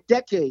 5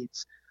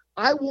 decades.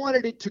 I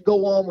wanted it to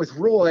go on with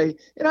Roy,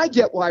 and I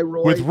get why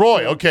Roy. With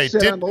Roy, okay.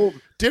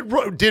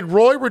 Did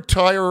Roy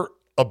retire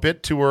a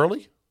bit too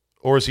early,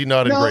 or is he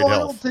not in great health? No, I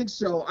don't think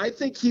so. I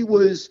think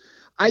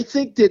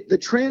that the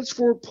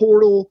transfer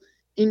portal,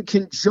 in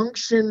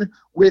conjunction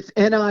with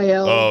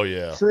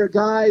NIL, for a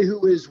guy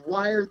who is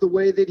wired the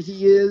way that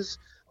he is,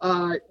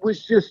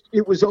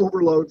 it was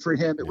overload for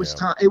him. It was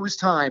time. It was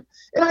time.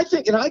 And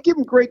I give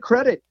him great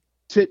credit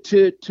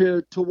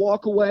to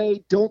walk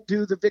away, don't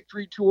do the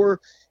victory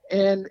tour,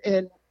 and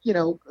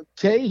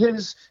Kay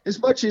has as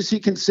much as he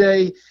can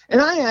say.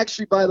 And I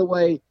actually, by the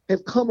way,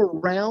 have come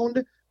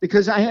around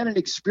because I had an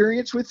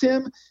experience with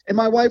him, and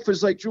my wife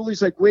was like,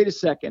 Julie's like, wait a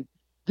second.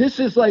 This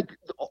is like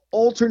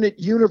alternate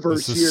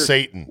universe This is here.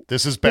 Satan.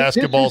 This is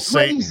basketball This is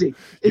crazy. Satan.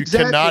 Exactly.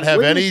 You cannot have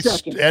Wait a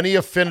second. any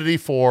affinity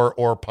for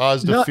or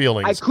positive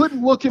feelings. I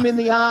couldn't look him in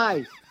the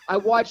eye. I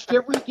watched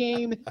every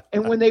game,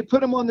 and when they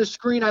put him on the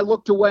screen, I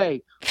looked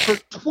away. For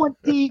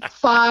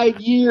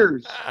 25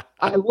 years,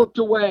 I looked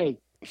away.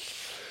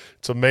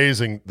 It's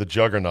amazing the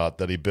juggernaut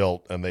that he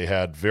built, and they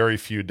had very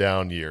few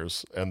down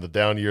years. And the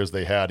down years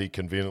they had, he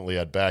conveniently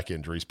had back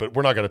injuries. But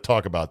we're not going to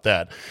talk about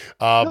that.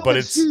 But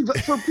it's Steve,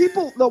 for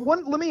people.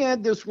 Let me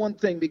add this one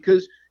thing,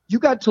 because you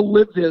got to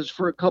live this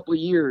for a couple of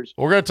years.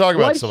 We're going to talk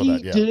about some of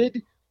that.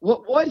 Yeah.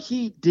 What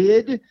he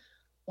did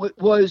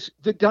was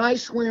the guy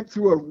swam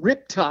through a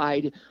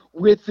riptide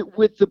with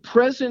the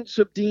presence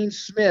of Dean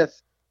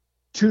Smith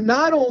to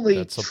not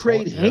only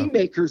trade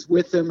haymakers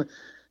with him,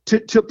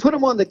 to put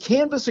him on the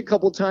canvas a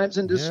couple times,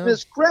 and to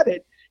Smith's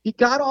credit, he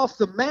got off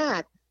the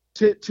mat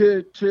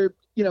to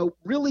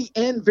really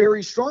end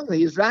very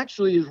strongly. His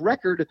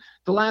record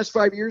the last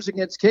 5 years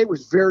against K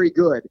was very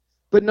good,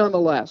 but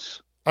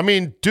nonetheless. I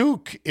mean,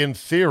 Duke, in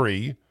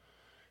theory,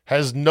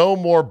 has no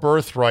more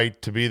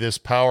birthright to be this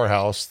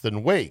powerhouse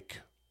than Wake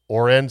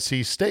or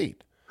NC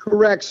State.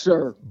 Correct,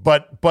 sir.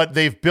 But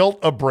they've built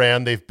a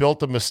brand, they've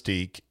built a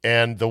mystique,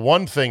 and the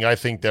one thing I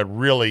think that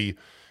really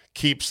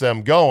keeps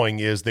them going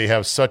is they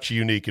have such a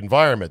unique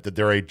environment, that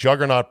they're a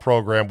juggernaut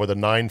program with a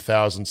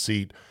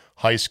 9,000-seat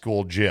high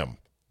school gym.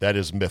 That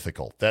is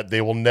mythical, that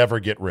they will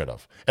never get rid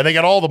of. And they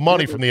got all the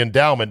money from the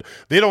endowment.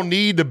 They don't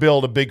need to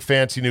build a big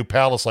fancy new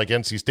palace like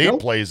NC State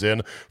plays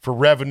in for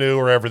revenue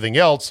or everything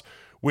else,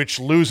 which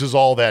loses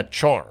all that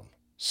charm.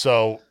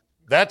 So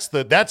that's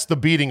the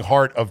beating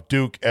heart of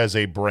Duke as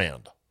a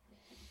brand.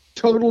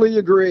 Totally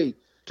agree.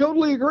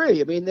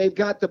 I mean, they've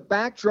got the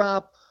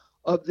backdrop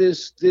of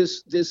this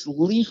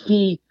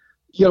leafy,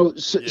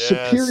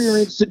 superior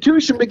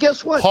institution. But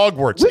guess what?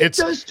 Hogwarts. Wake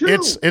does too.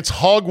 It's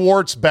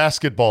Hogwarts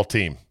basketball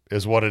team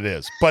is what it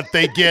is. But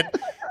they get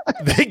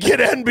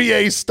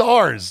NBA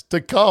stars to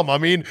come. I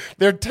mean,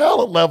 their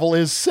talent level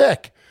is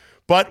sick.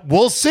 But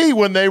we'll see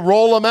when they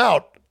roll them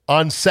out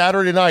on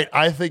Saturday night.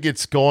 I think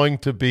it's going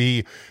to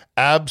be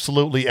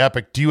absolutely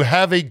epic. Do you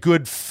have a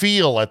good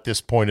feel at this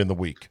point in the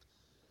week?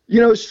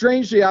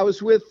 Strangely, I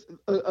was with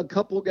a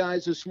couple of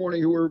guys this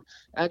morning who are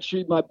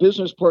actually my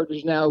business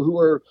partners now, who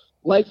are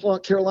lifelong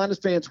Carolina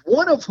fans,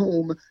 one of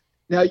whom,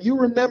 now you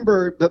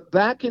remember, but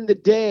back in the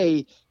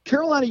day,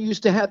 Carolina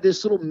used to have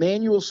this little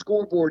manual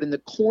scoreboard in the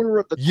corner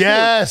of the court.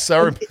 Yes, I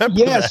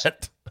remember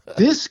that.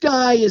 This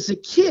guy, as a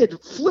kid,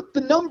 flipped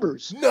the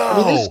numbers. No. I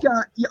mean, this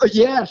guy,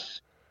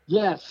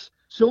 yes.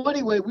 So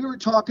anyway, we were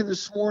talking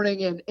this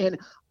morning, and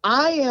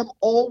I am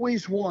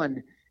always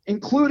one,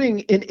 including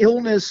in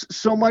illness,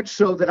 so much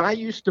so that I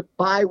used to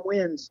buy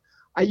wins.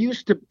 I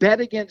used to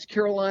bet against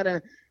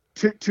Carolina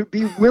to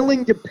be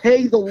willing to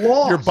pay the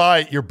loss.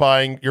 You're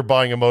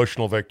buying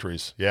emotional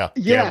victories. Yeah,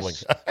 gambling.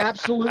 Yes,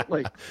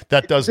 absolutely.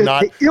 That does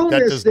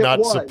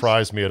not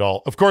surprise me at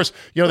all. Of course,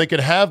 they could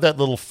have that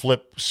little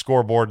flip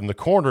scoreboard in the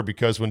corner,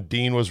 because when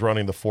Dean was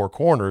running the four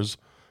corners,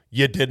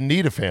 you didn't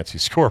need a fancy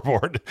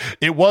scoreboard.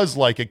 It was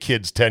like a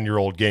kid's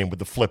 10-year-old game with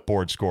the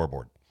flipboard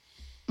scoreboard.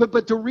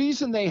 But the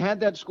reason they had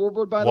that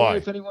scoreboard, by the way,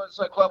 if anyone's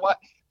like, what?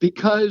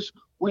 Because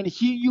when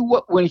he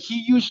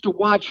used to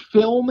watch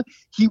film,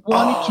 he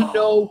wanted to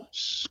know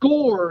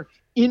score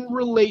in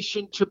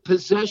relation to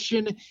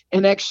possession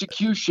and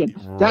execution.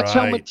 That's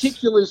how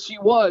meticulous he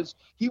was.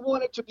 He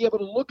wanted to be able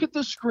to look at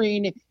the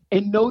screen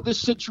and know the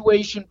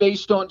situation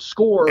based on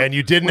score. And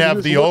you didn't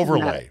have the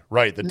overlay,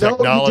 right? The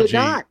technology,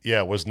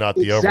 was not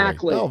the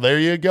overlay. Oh, there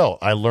you go.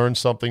 I learned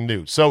something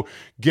new. So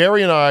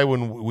Gary and I,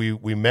 when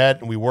we met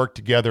and we worked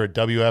together at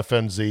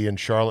WFNZ in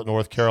Charlotte,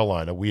 North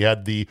Carolina, we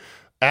had the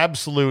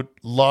absolute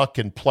luck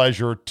and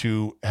pleasure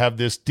to have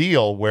this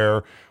deal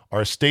where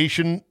our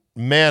station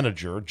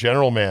manager,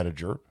 general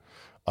manager,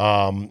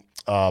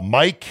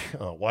 Mike,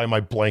 why am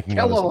I blanking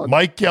on his name?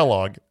 Mike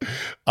Kellogg,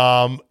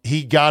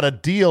 he got a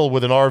deal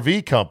with an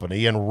RV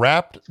company and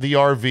wrapped the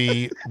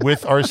RV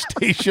with our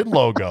station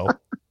logo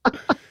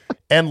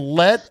and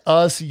let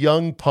us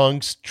young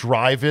punks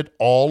drive it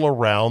all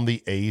around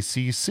the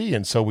ACC.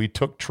 And so we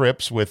took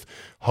trips with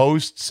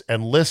hosts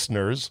and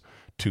listeners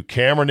to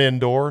Cameron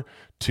Indoor,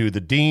 to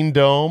the Dean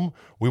Dome.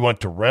 We went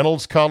to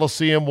Reynolds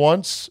Coliseum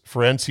once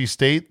for NC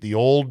State, the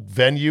old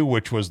venue,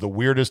 which was the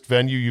weirdest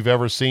venue you've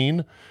ever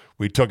seen.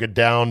 We took it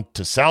down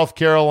to South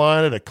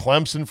Carolina, to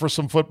Clemson for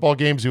some football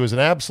games. It was an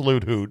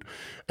absolute hoot,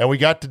 and we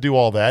got to do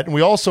all that. And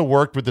we also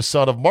worked with the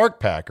son of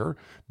Mark Packer.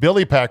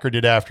 Billy Packer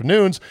did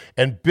afternoons,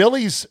 and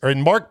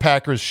Mark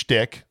Packer's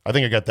shtick, I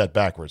think I got that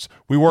backwards.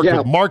 We worked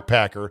with Mark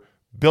Packer,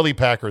 Billy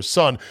Packer's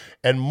son,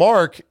 and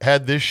Mark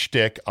had this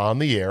shtick on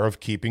the air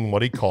of keeping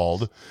what he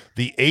called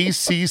the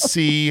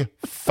ACC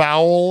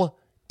foul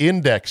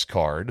index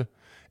card,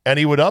 and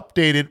he would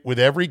update it with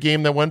every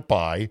game that went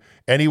by,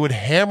 and he would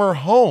hammer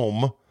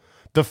home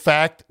the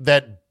fact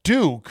that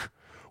Duke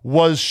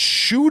was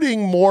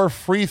shooting more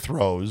free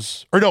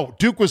throws,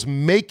 Duke was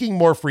making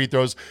more free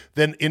throws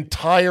than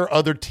entire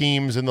other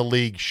teams in the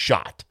league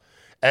shot.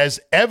 as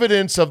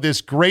evidence of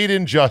this great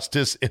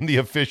injustice in the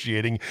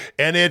officiating,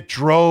 and it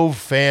drove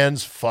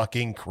fans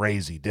fucking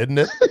crazy, didn't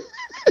it?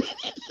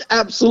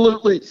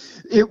 Absolutely.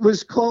 It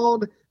was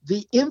called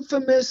the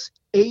infamous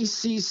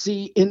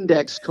ACC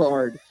index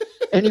card,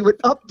 and he would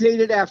update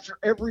it after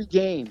every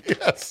game.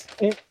 Yes.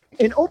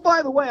 And oh,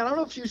 by the way, I don't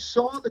know if you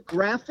saw the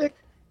graphic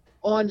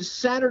on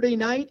Saturday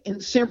night in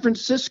San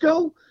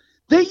Francisco.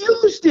 They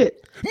used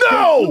it.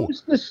 No!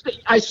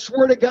 I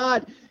swear to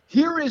God,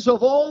 here is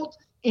of old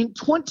in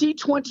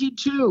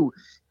 2022,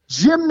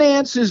 Jim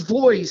Nance's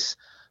voice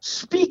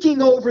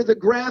speaking over the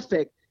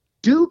graphic.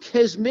 Duke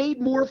has made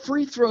more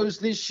free throws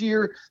this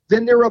year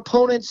than their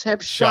opponents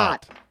have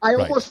shot. I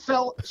almost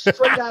fell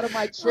straight out of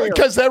my chair.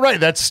 Because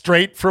that's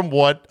straight from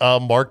what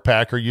Mark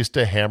Packer used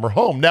to hammer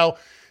home. Now,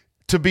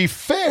 to be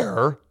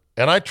fair,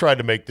 and I tried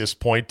to make this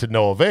point to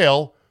no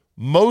avail,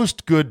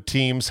 most good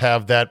teams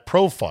have that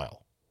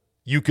profile.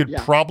 You could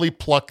probably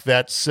pluck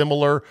that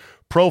similar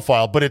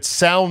profile, but it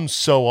sounds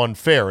so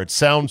unfair. It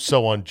sounds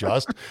so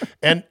unjust.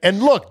 and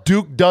look,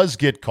 Duke does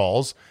get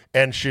calls,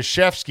 and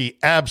Krzyzewski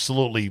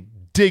absolutely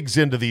digs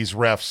into these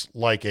refs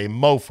like a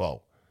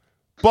mofo.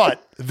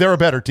 But they're a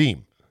better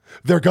team.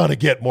 They're going to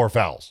get more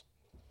fouls.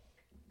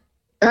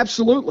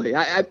 Absolutely.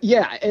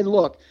 And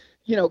look,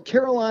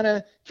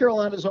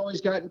 Carolina's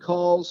always gotten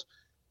calls.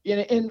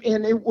 And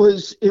it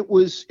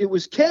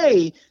was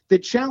Kay that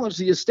challenged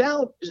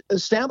the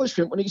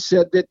establishment when he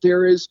said that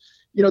there's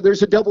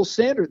a double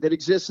standard that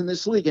exists in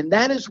this league, and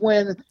that is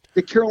when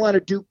the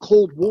Carolina Duke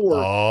Cold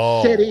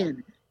War set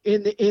in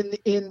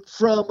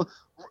from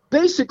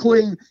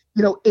basically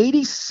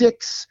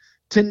 86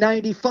 to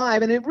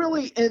 95, and it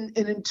really and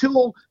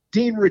until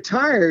Dean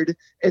retired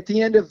at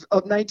the end of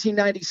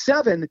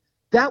 1997.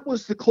 That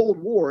was the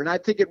Cold War, and I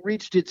think it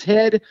reached its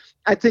head.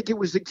 I think it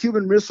was the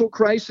Cuban Missile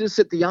Crisis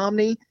at the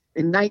Omni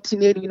in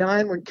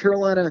 1989 when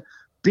Carolina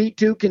beat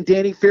Duke and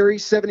Danny Ferry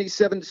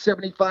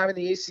 77-75 in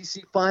the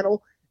ACC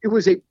final. It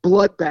was a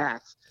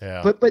bloodbath.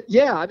 Yeah. But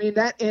yeah, I mean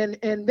that,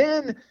 and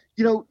then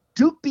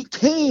Duke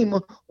became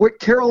what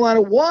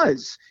Carolina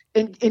was,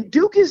 and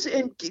Duke is,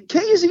 and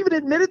Kay has even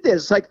admitted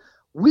this. Like,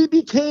 we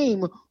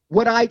became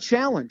what I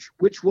challenge,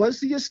 which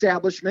was the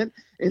establishment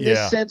in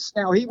this sense.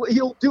 Now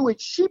he'll do it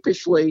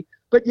sheepishly,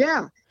 but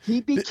yeah, he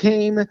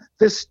became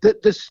the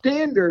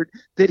standard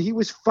that he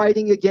was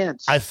fighting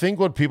against. I think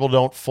what people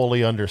don't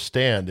fully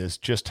understand is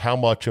just how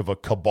much of a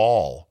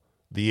cabal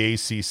the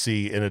ACC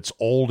in its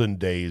olden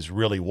days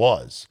really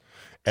was.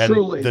 And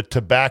Truly. The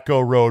Tobacco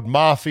Road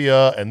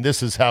Mafia, and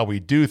this is how we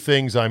do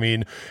things. I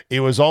mean, it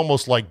was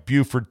almost like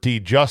Buford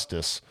T.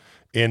 Justice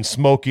in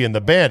Smokey and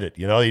the Bandit.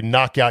 They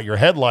knock out your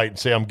headlight and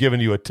say, I'm giving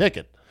you a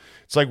ticket.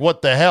 It's like,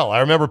 what the hell? I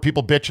remember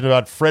people bitching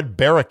about Fred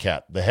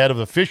Barakat, the head of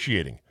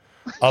officiating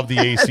of the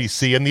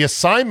ACC, and the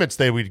assignments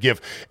they would give.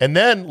 And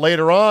then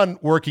later on,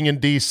 working in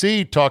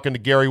D.C., talking to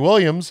Gary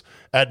Williams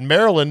at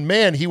Maryland,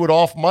 man, he would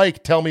off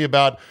mic tell me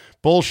about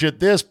bullshit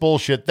this,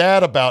 bullshit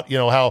that, about,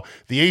 how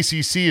the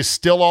ACC is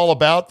still all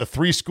about the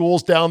three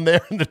schools down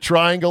there in the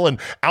triangle, and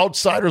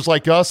outsiders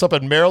like us up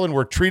in Maryland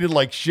were treated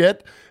like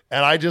shit.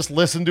 And I just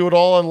listened to it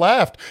all and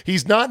laughed.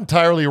 He's not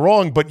entirely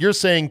wrong, but you're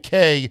saying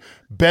Kay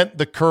bent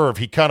the curve.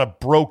 He kind of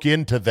broke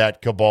into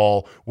that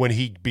cabal when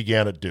he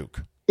began at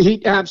Duke.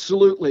 He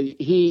absolutely.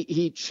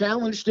 He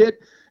challenged it,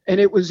 and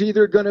it was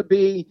either going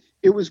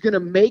to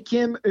make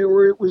him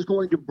or it was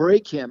going to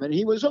break him. And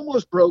he was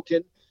almost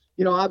broken,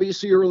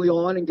 obviously early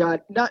on,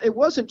 and it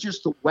wasn't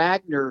just the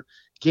Wagner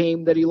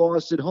game that he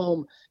lost at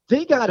home.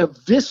 They got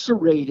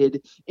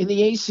eviscerated in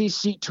the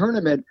ACC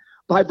tournament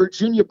by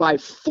Virginia by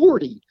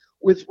 40.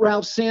 With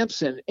Ralph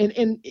Sampson. And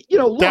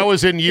look, that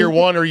was in year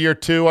one or year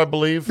two, I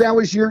believe. That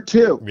was year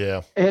two.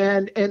 Yeah.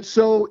 And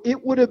so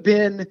it would have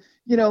been,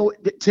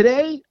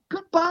 today,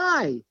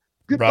 goodbye.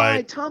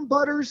 Right. Tom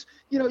Butters,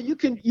 you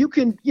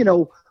can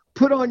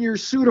put on your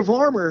suit of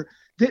armor.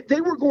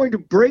 They were going to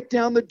break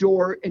down the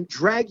door and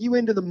drag you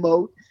into the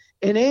moat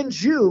and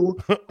end you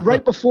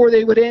right before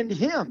they would end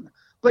him.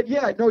 But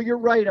yeah, no, you're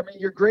right. I mean,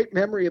 your great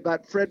memory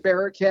about Fred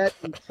Barakat.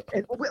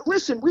 And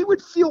listen, we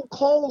would field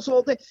calls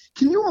all day.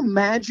 Can you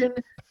imagine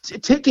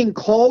taking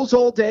calls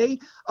all day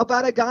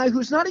about a guy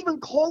who's not even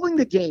calling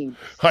the game?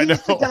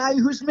 He's the guy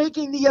who's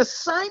making the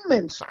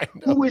assignments,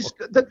 who is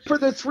for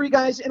the three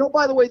guys. And, oh,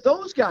 by the way,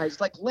 those guys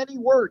like Lenny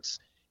Wirtz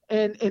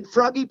and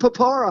Froggy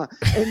Papara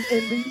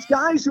and these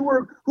guys who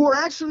are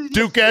actually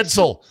Duke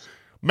Edsel.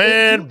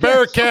 Man,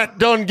 Bearcat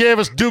done gave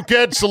us Duke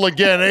Edsel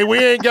again. Hey, we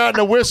ain't gotten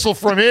a whistle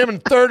from him in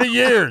 30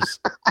 years.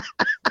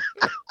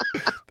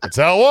 That's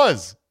how it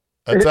was.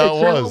 That's how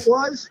it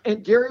was.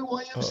 And Gary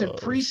Williams and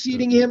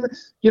preceding him,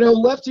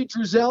 Lefty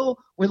Drizel,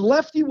 when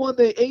Lefty won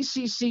the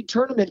ACC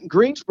tournament in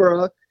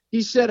Greensboro,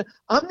 he said,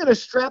 I'm going to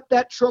strap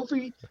that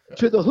trophy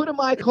to the hood of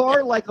my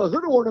car like a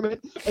hood ornament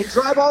and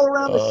drive all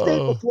around the state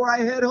before I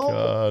head home.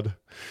 God.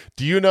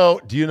 Do you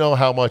know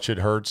how much it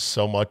hurts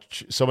so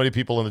many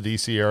people in the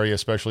DC area,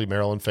 especially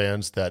Maryland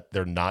fans, that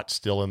they're not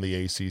still in the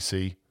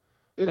ACC?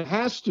 It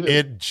has to.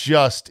 It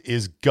just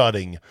is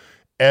gutting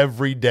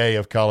every day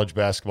of college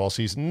basketball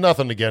season.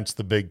 Nothing against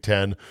the Big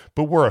Ten,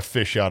 but we're a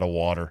fish out of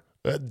water.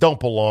 don't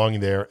belong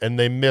there, and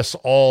they miss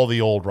all the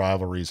old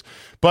rivalries.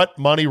 But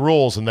money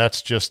rules, and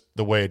that's just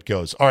the way it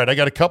goes. All right, I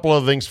got a couple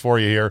of things for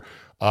you here,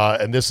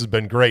 and this has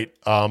been great.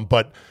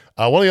 But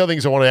one of the other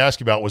things I want to ask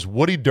you about was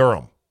Woody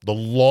Durham, the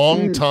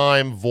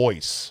longtime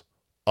voice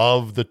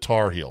of the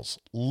Tar Heels.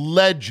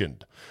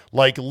 Legend.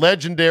 Like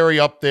legendary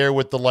up there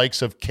with the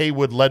likes of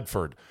Kaywood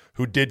Ledford,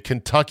 who did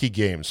Kentucky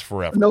games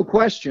forever. No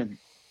question.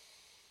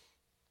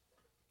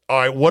 All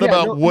right, what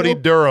about Woody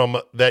Durham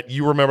that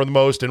you remember the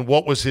most, and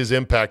what was his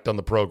impact on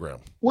the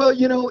program? Well,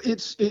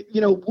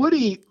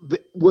 Woody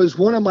was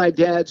one of my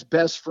dad's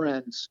best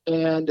friends,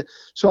 and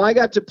so I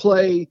got to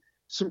play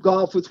some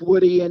golf with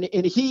Woody,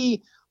 and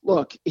he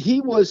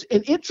was,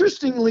 and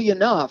interestingly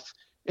enough,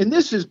 and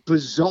this is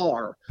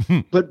bizarre,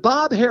 but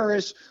Bob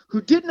Harris,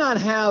 who did not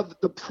have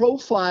the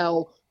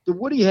profile that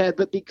Woody had,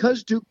 but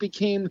because Duke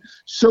became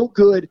so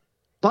good,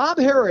 Bob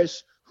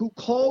Harris, who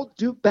called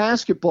Duke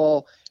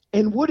basketball,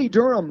 and Woody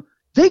Durham,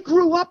 they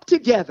grew up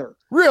together.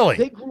 Really?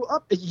 They grew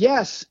up.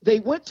 Yes. They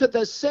went to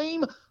the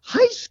same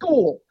high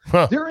school.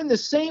 Huh. They're in the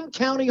same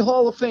county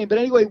Hall of Fame. But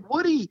anyway,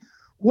 Woody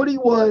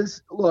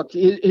was,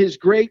 his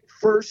great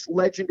first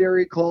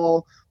legendary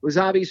call was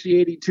obviously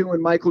 82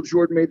 when Michael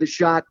Jordan made the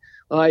shot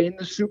in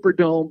the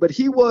Superdome. But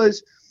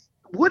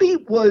Woody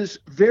was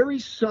very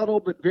subtle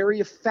but very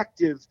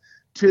effective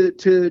to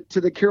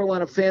the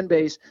Carolina fan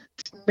base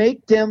to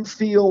make them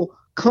feel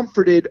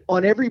comforted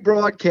on every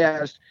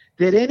broadcast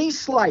that any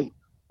slight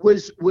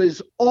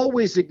was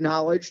always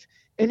acknowledged.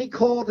 Any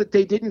call that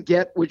they didn't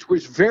get, which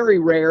was very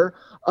rare,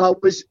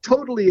 was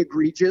totally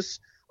egregious.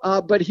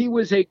 But he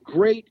was a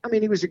great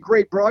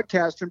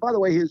broadcaster. And by the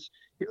way,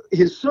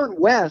 his son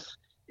Wes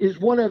is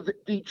one of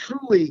the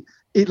truly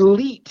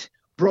elite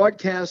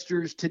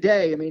broadcasters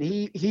today. I mean,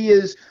 he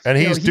is. And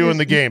he's doing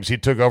the games. He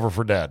took over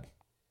for Dad.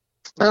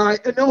 No,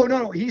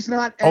 he's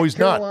not. He's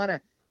Carolina.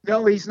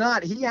 No, he's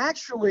not. He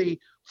actually,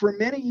 for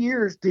many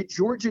years, did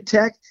Georgia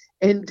Tech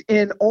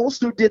and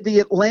also did the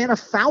Atlanta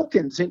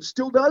Falcons and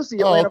still does the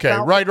Atlanta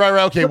Falcons. Right.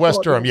 Okay,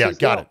 West Durham. Yeah,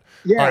 got it.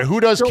 Yeah. All right, who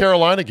does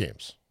Carolina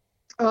games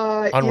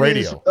on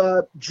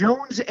radio?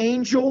 Jones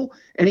Angel,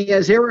 and he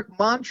has Eric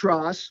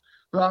Montross,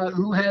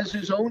 who has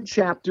his own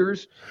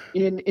chapters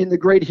in the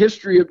great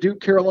history of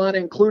Duke Carolina,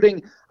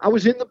 including I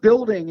was in the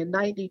building in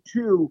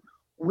 '92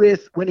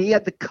 when he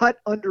had the cut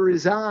under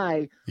his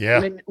eye. Yeah.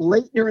 When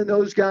Leitner and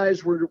those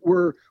guys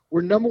were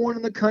number one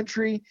in the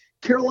country.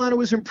 Carolina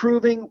was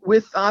improving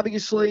with,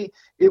 obviously,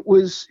 it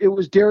was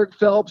Derek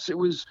Phelps, it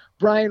was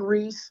Brian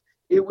Reese,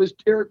 it was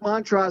Eric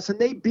Montross, and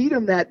they beat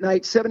him that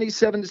night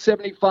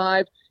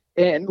 77-75,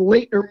 and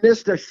Leitner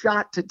missed a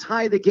shot to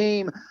tie the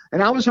game.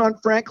 And I was on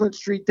Franklin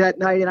Street that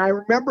night, and I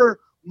remember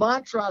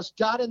Montross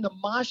got in the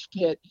mosh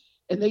pit,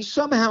 and they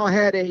somehow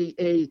had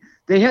a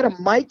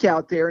mic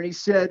out there, and he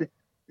said,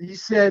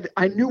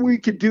 I knew we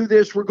could do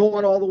this. We're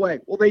going all the way.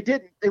 Well, they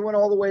didn't. They went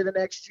all the way the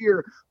next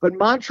year. But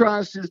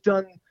Montross has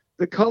done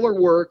the color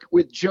work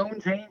with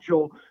Jones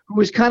Angel, who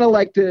was kind of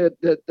like the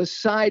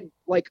side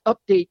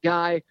update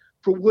guy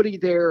for Woody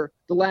there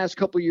the last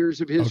couple of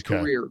years of his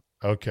career.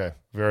 Okay,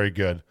 very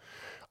good.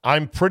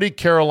 I'm pretty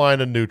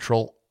Carolina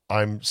neutral.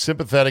 I'm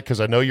sympathetic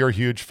because I know you're a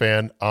huge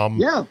fan.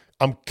 Yeah.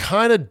 I'm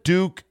kind of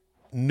Duke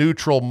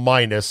neutral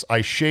minus.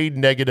 I shade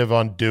negative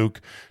on Duke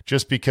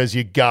just because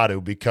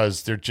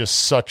because they're just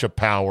such a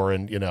power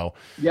and,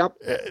 Yep.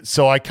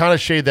 So I kind of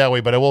shade that way,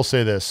 but I will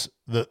say this.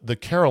 The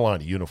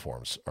Carolina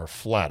uniforms are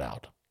flat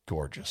out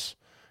gorgeous.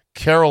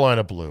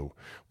 Carolina blue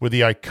with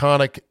the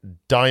iconic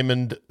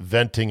diamond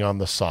venting on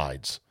the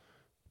sides.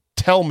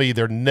 Tell me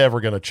they're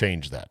never going to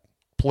change that,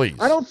 please.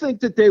 I don't think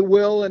that they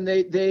will, and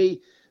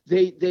they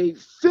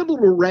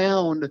fiddled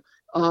around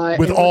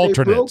with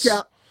alternates.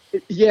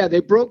 They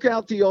broke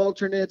out the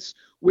alternates,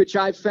 which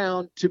I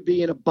found to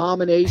be an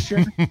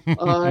abomination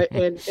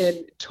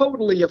and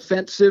totally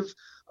offensive.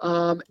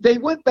 They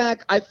went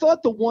back. I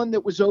thought the one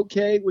that was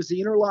okay was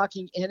the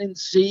interlocking N and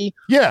C,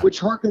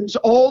 which harkens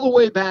all the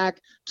way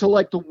back to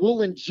the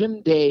Woolen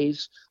Gym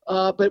days.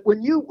 But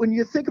when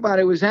you think about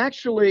it, it was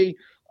actually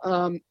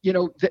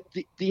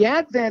the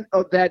advent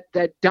of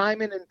that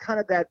diamond and kind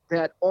of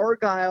that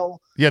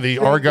Argyle. Yeah, the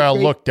Argyle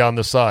look down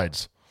the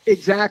sides.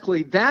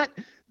 Exactly. That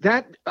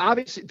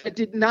obviously that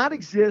did not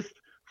exist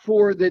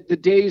for the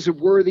days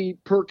of Worthy,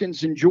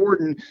 Perkins, and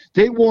Jordan.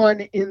 They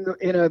won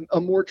in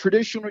a more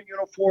traditional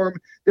uniform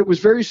that was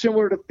very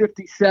similar to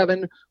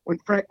 57 when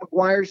Frank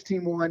McGuire's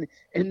team won,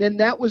 and then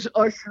that was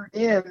ushered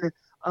in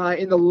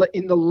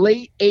the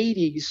late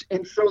 80s,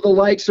 and so the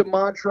likes of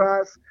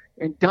Montross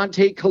and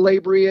Dante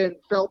Calabria and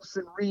Phelps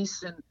and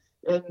Reese and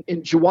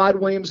Jawad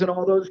Williams and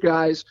all those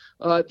guys,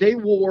 they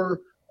wore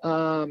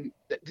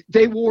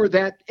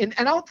that, and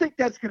I don't think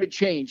that's going to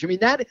change. I mean,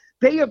 that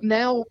they have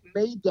now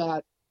made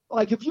that.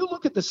 If you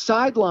look at the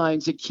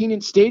sidelines at Kenan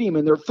Stadium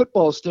in their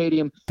football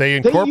stadium, they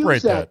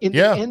incorporate that in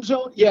the end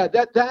zone. Yeah,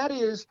 that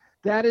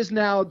is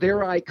now their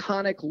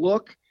iconic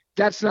look.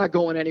 That's not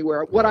going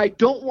anywhere. What I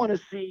don't want to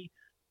see,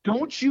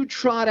 don't you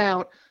trot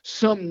out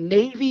some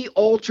Navy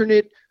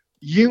alternate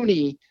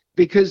uni,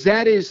 because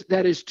that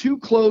is too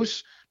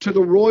close to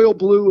the royal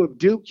blue of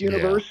Duke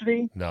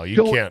University. No, you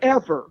don't can't.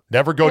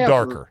 Never go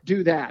darker.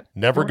 Do that.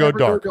 Never go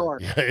darker.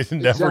 Yeah,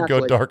 never go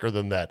Exactly. darker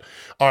than that.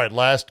 All right,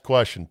 last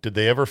question. Did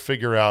they ever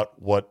figure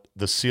out what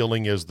the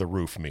ceiling is the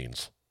roof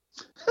means?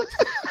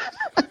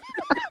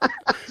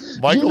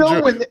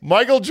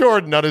 Michael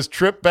Jordan on his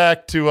trip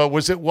back to what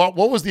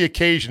was the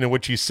occasion in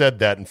which he said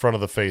that in front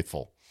of the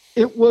faithful?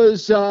 It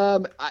was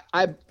I'm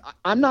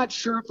not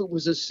sure if it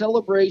was a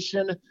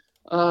celebration.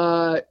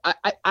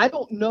 I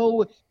don't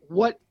know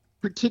what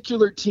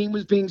particular team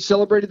was being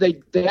celebrated.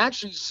 They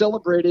actually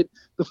celebrated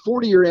the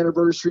 40-year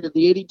anniversary of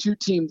the 82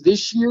 team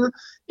this year.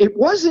 It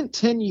wasn't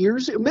 10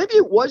 years. Maybe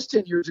it was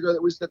 10 years ago.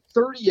 That was the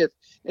 30th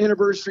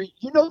anniversary.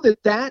 You know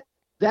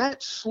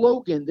that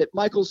slogan that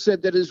Michael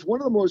said that is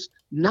one of the most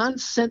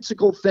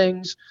nonsensical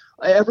things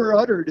I ever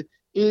uttered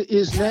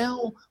is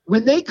now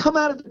when they come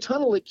out of the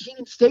tunnel at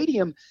Kenan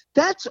Stadium,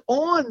 that's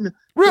on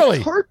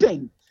the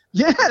tarping.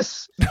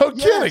 Yes. No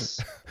kidding.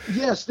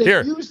 Yes,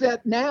 they use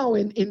that now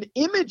in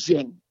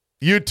imaging.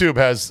 YouTube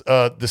has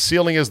The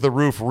Ceiling is the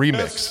Roof remix.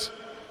 Yes.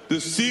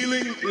 The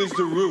ceiling is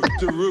the roof.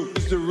 The roof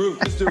is the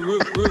roof. Is the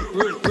roof.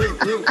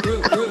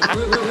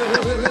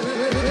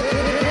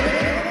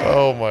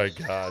 Oh my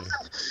God.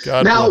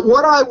 Now,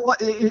 what I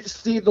want,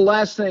 Steve, the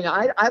last thing,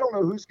 I don't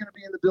know who's going to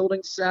be in the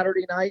building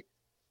Saturday night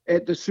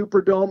at the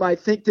Superdome. I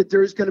think that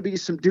there's going to be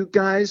some Duke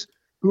guys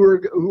who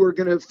are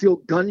going to feel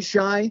gun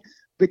shy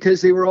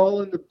because they were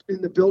all in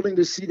the building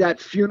to see that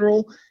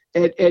funeral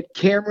at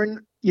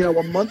Cameron,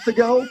 a month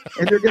ago,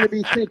 and they're going to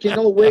be thinking,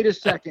 "Oh, wait a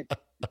second,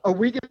 are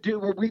we going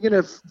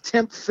to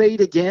tempt fate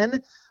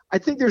again?" I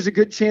think there's a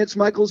good chance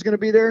Michael's going to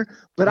be there,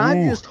 but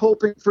I'm just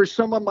hoping for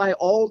some of my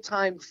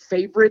all-time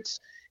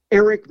favorites,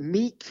 Eric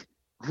Meek,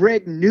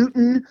 Greg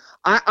Newton.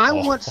 I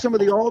want some of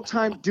the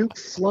all-time Duke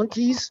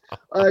flunkies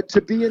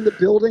to be in the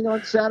building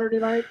on Saturday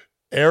night.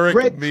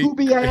 Greg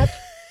Kubiak.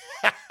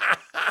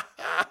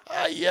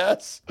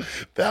 Yes,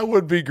 that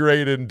would be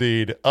great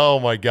indeed. Oh,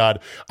 my God.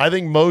 I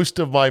think most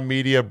of my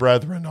media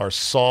brethren are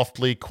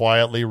softly,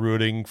 quietly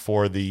rooting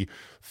for the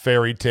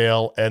fairy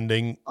tale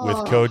ending with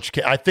Coach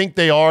K. I think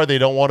they are. They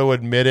don't want to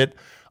admit it.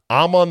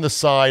 I'm on the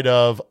side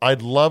of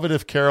I'd love it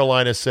if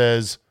Carolina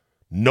says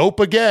nope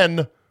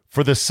again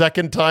for the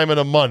second time in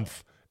a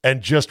month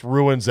and just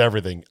ruins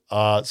everything.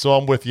 So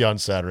I'm with you on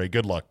Saturday.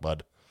 Good luck,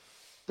 bud.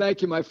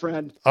 Thank you, my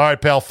friend. All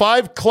right, pal.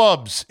 5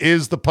 Clubs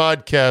is the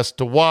podcast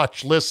to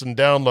watch, listen,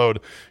 download.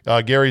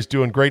 Gary's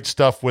doing great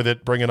stuff with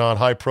it, bringing on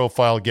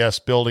high-profile guests,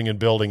 building and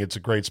building. It's a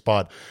great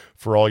spot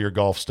for all your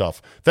golf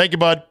stuff. Thank you,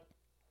 bud.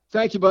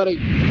 Thank you, buddy.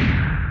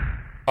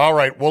 All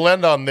right, we'll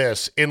end on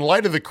this. In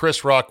light of the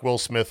Chris Rock-Will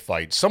Smith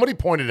fight, somebody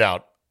pointed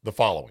out the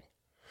following.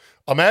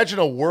 Imagine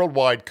a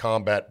worldwide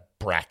combat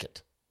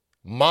bracket,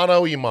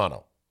 mano a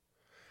mano.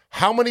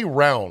 How many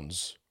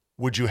rounds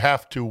would you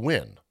have to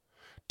win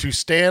to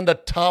stand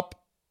atop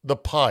the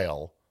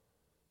pile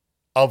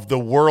of the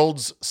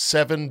world's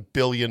 7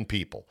 billion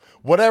people,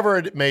 whatever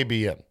it may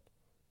be in?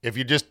 If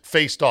you just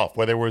faced off,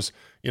 whether it was,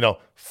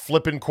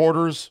 flipping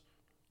quarters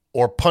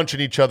or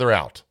punching each other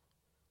out,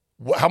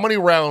 how many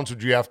rounds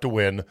would you have to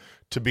win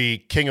to be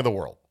king of the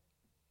world?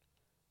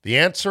 The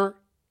answer,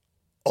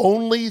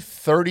 only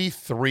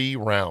 33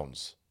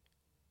 rounds.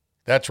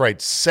 That's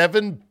right,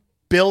 7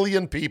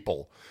 billion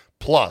people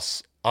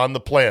plus on the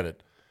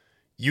planet.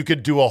 You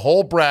could do a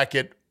whole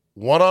bracket,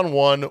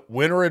 one-on-one,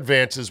 winner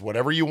advances,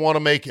 whatever you want to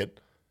make it.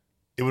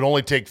 It would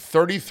only take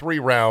 33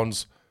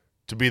 rounds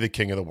to be the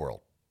king of the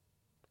world.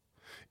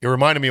 It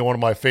reminded me of one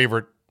of my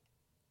favorite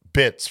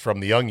bits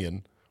from The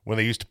Onion when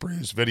they used to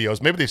produce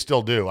videos. Maybe they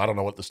still do. I don't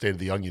know what the state of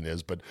The Onion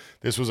is, but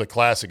this was a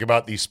classic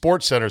about the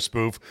SportsCenter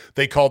spoof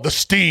they called the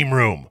Steam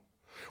Room,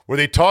 where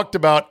they talked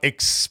about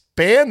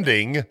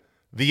expanding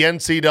the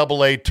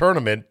NCAA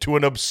tournament to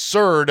an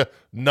absurd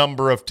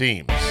number of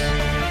teams.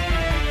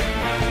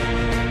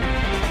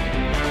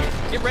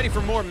 Get ready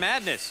for more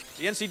madness.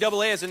 The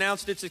NCAA has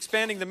announced it's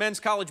expanding the men's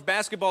college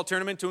basketball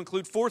tournament to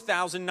include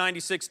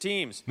 4,096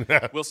 teams.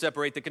 We'll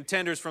separate the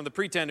contenders from the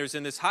pretenders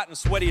in this hot and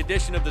sweaty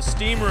edition of the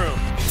Steam Room.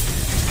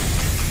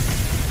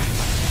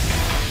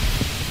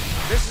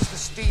 This is the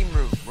Steam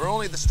Room, where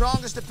only the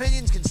strongest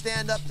opinions can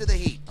stand up to the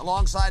heat.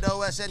 Alongside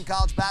OSN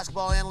college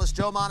basketball analyst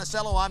Joe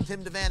Monticello, I'm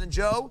Tim Devan. And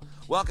Joe,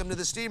 welcome to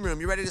the Steam Room.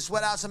 You ready to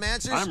sweat out some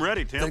answers? I'm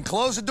ready, Tim. Then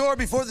close the door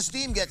before the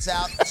steam gets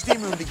out. The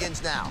Steam Room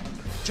begins now.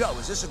 Joe,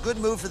 is this a good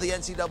move for the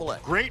NCAA?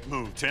 Great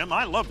move, Tim.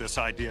 I love this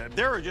idea.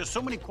 There are just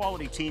so many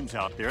quality teams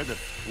out there that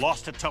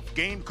lost a tough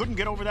game, couldn't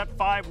get over that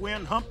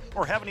 5-win hump,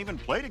 or haven't even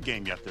played a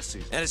game yet this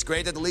season. And it's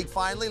great that the league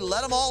finally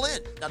let them all in.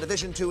 Now,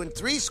 Division II and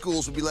III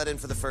schools will be let in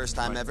for the first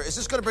time ever. Is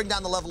this going to bring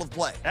down the level of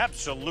play?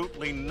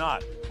 Absolutely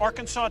not.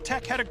 Arkansas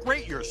Tech had a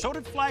great year. So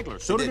did Flagler.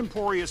 So did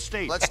Emporia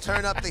State. Let's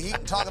turn up the heat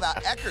and talk about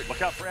Eckerd.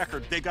 Look out for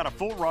Eckerd. They got a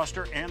full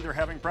roster, and they're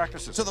having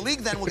practices. So the league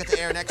then will get to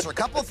air next for a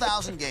couple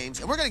thousand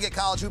games, and we're going to get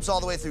college hoops all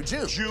the way through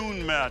June.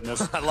 June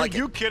Madness. I like Are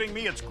you kidding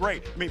me? It's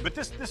great. I mean, but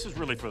this is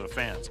really for the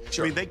fans.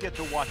 Sure. I mean, they get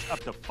to watch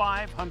up to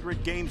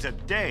 500 games a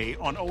day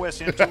on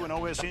OSN2 and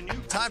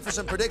OSNU. Time for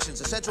some predictions.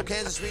 The Central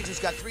Kansas region's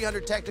got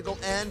 300 technical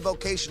and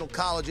vocational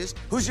colleges.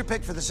 Who's your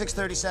pick for the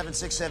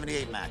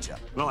 637-678 matchup?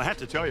 Well, I have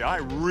to tell you, I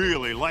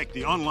really like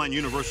the Online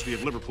University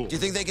of Liverpool. Do you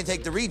think they can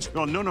take the region?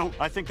 No.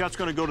 I think that's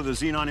going to go to the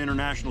Xenon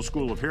International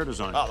School of Hair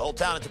Design. Oh, the whole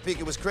town at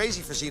Topeka was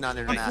crazy for Xenon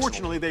International.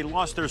 Unfortunately, they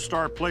lost their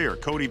star player,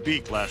 Cody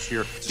Beek, last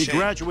year. He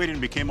graduated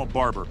and became a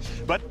barber.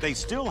 But they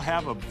still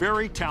have a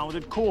very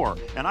talented core,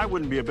 and I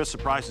wouldn't be a bit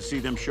surprised to see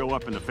them show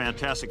up in the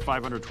fantastic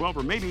 512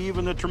 or maybe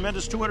even the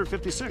tremendous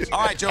 256.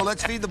 All right, Joe,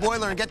 let's feed the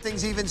boiler and get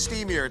things even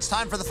steamier. It's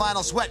time for the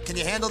final sweat. Can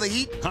you handle the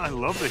heat? I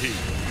love the heat.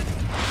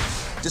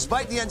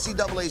 Despite the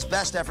NCAA's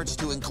best efforts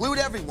to include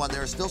everyone,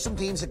 there are still some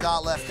teams that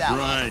got left out.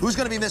 Right. Who's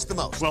going to be missed the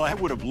most? Well, I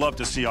would have loved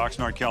to see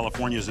Oxnard,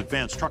 California's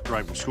Advanced Truck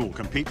Driving School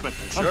compete, but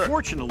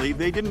unfortunately,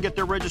 they didn't get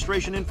their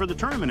registration in for the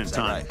tournament in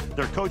time. Right?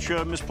 Their coach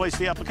misplaced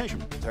the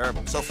application.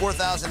 Terrible. So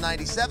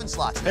 4,097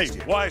 slots next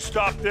year. Why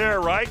stop there,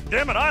 right?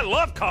 Damn it, I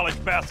love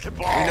college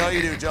basketball. You know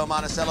you do, Joe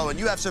Monticello, and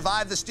you have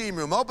survived the steam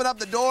room. Open up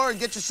the door and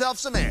get yourself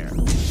some air.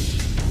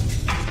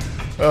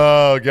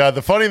 Oh, God.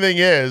 The funny thing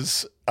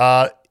is,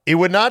 it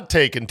would not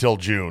take until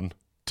June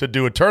to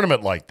do a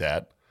tournament like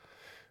that.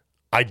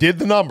 I did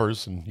the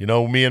numbers, and you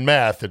know me and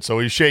math, it's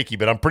always shaky,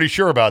 but I'm pretty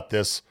sure about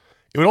this.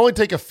 It would only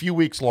take a few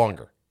weeks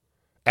longer.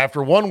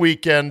 After one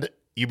weekend,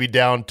 you'd be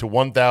down to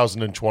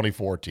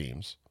 1,024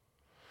 teams.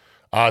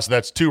 So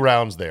that's 2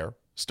 rounds there,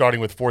 starting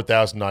with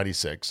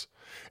 4,096.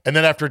 And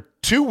then after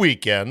 2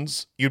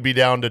 weekends, you'd be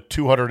down to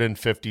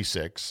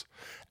 256.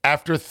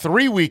 After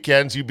 3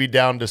 weekends, you'd be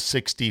down to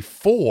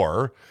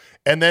 64.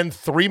 And then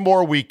 3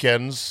 more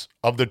weekends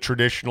of the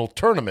traditional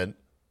tournament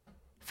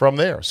from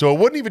there. So it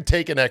wouldn't even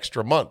take an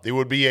extra month. It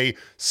would be a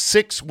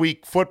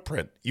 6-week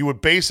footprint. You would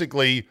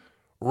basically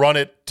run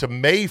it to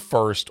May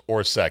 1st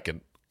or 2nd,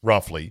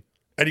 roughly,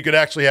 and you could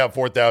actually have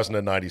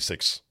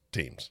 4,096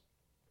 teams.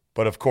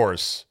 But of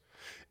course,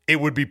 it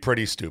would be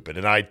pretty stupid.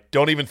 And I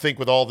don't even think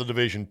with all the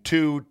Division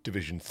II,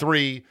 Division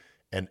III,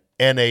 and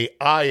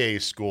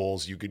NAIA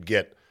schools, you could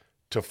get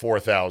to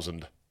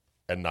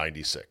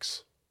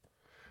 4,096.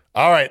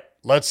 All right,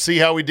 let's see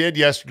how we did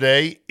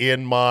yesterday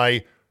in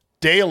my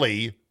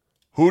daily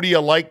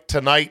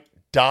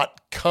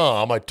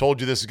whodolikeTonight.com. I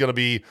told you this is going to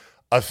be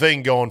a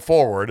thing going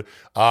forward.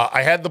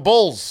 I had the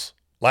Bulls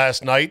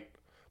last night,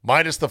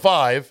 minus the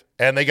 5,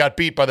 and they got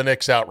beat by the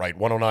Knicks outright,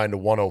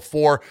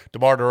 109-104.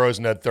 DeMar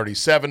DeRozan had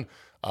 37.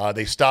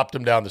 They stopped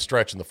him down the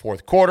stretch in the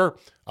fourth quarter.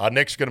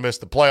 Knicks are going to miss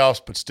the playoffs,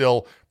 but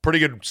still pretty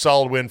good,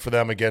 solid win for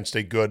them against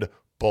a good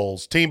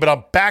Bulls team. But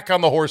I'm back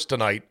on the horse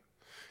tonight.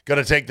 Going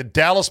to take the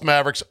Dallas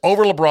Mavericks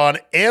over LeBron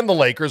and the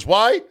Lakers.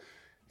 Why?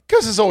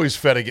 Because it's always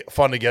fun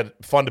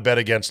to bet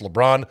against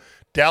LeBron.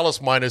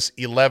 Dallas minus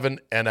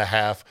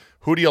 11.5.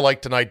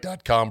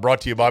 WhodolikeTonight.com,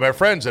 brought to you by my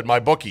friends at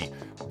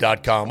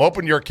MyBookie.com.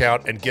 Open your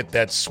account and get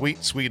that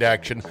sweet, sweet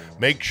action.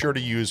 Make sure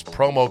to use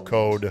promo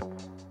code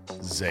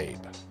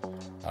ZABE.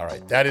 All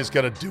right, that is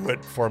going to do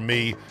it for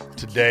me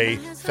today.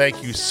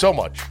 Thank you so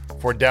much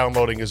for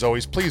downloading. As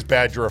always, please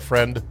badger a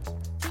friend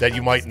that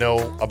you might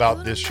know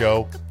about this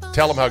show.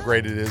 Tell them how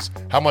great it is,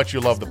 how much you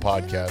love the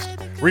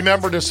podcast.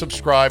 Remember to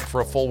subscribe for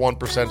a full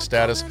 1%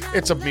 status.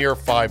 It's a mere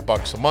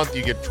 $5 a month.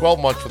 You get 12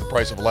 months for the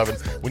price of 11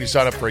 when you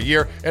sign up for a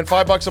year, and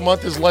 $5 a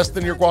month is less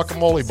than your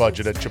guacamole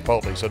budget at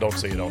Chipotle, so don't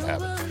say you don't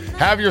have it.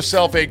 Have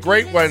yourself a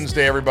great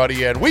Wednesday,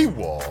 everybody, and we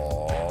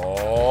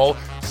will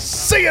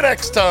see you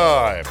next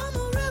time.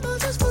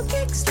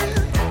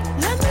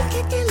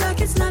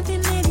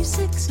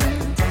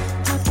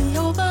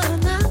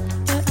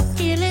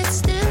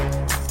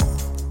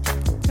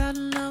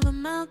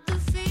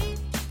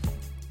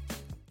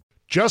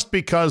 Just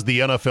because the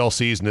NFL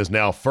season is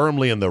now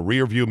firmly in the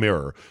rearview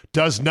mirror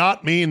does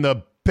not mean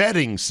the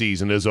betting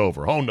season is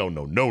over. Oh,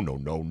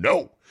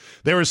 no.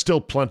 There is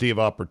still plenty of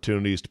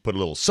opportunities to put a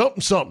little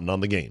something on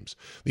the games.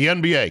 The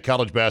NBA,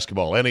 college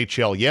basketball,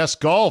 NHL, yes,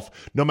 golf.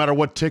 No matter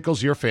what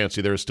tickles your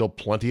fancy, there is still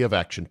plenty of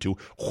action to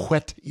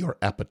whet your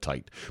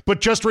appetite.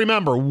 But just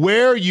remember,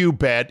 where you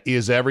bet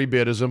is every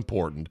bit as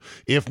important,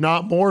 if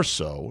not more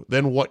so,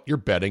 than what you're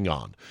betting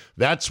on.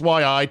 That's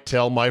why I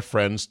tell my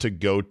friends to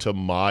go to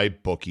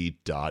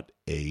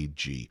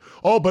mybookie.ag.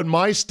 Oh, but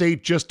my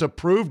state just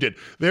approved it.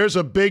 There's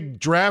a big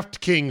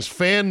DraftKings,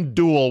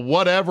 FanDuel,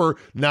 whatever.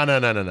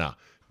 No.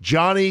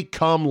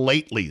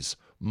 Johnny-come-latelys.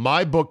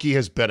 MyBookie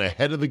has been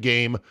ahead of the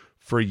game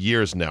for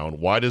years now. And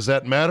why does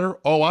that matter?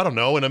 Oh, I don't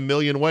know, in a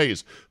million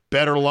ways.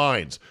 Better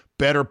lines,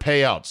 better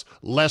payouts,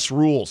 less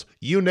rules,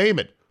 you name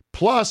it.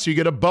 Plus, you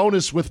get a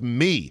bonus with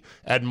me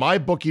at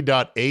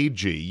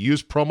mybookie.ag.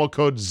 Use promo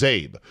code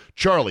ZABE,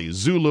 Charlie,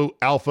 Zulu,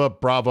 Alpha,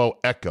 Bravo,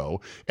 Echo,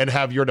 and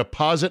have your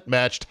deposit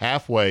matched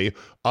halfway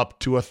up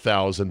to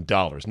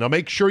 $1,000. Now,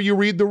 make sure you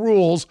read the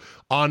rules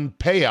on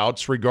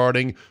payouts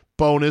regarding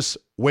bonus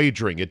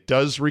wagering. It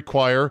does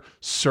require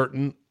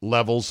certain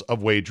levels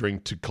of wagering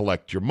to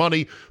collect your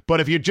money.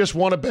 But if you just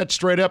want to bet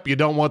straight up, you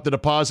don't want the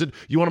deposit,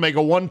 you want to make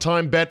a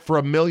one-time bet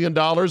for $1 million,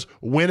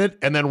 win it,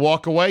 and then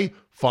walk away,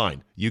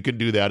 fine. You can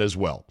do that as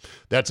well.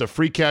 That's a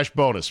free cash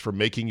bonus for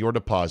making your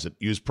deposit.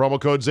 Use promo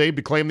code ZABE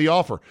to claim the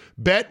offer.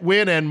 Bet,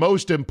 win, and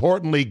most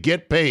importantly,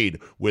 get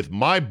paid with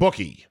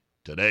MyBookie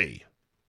today.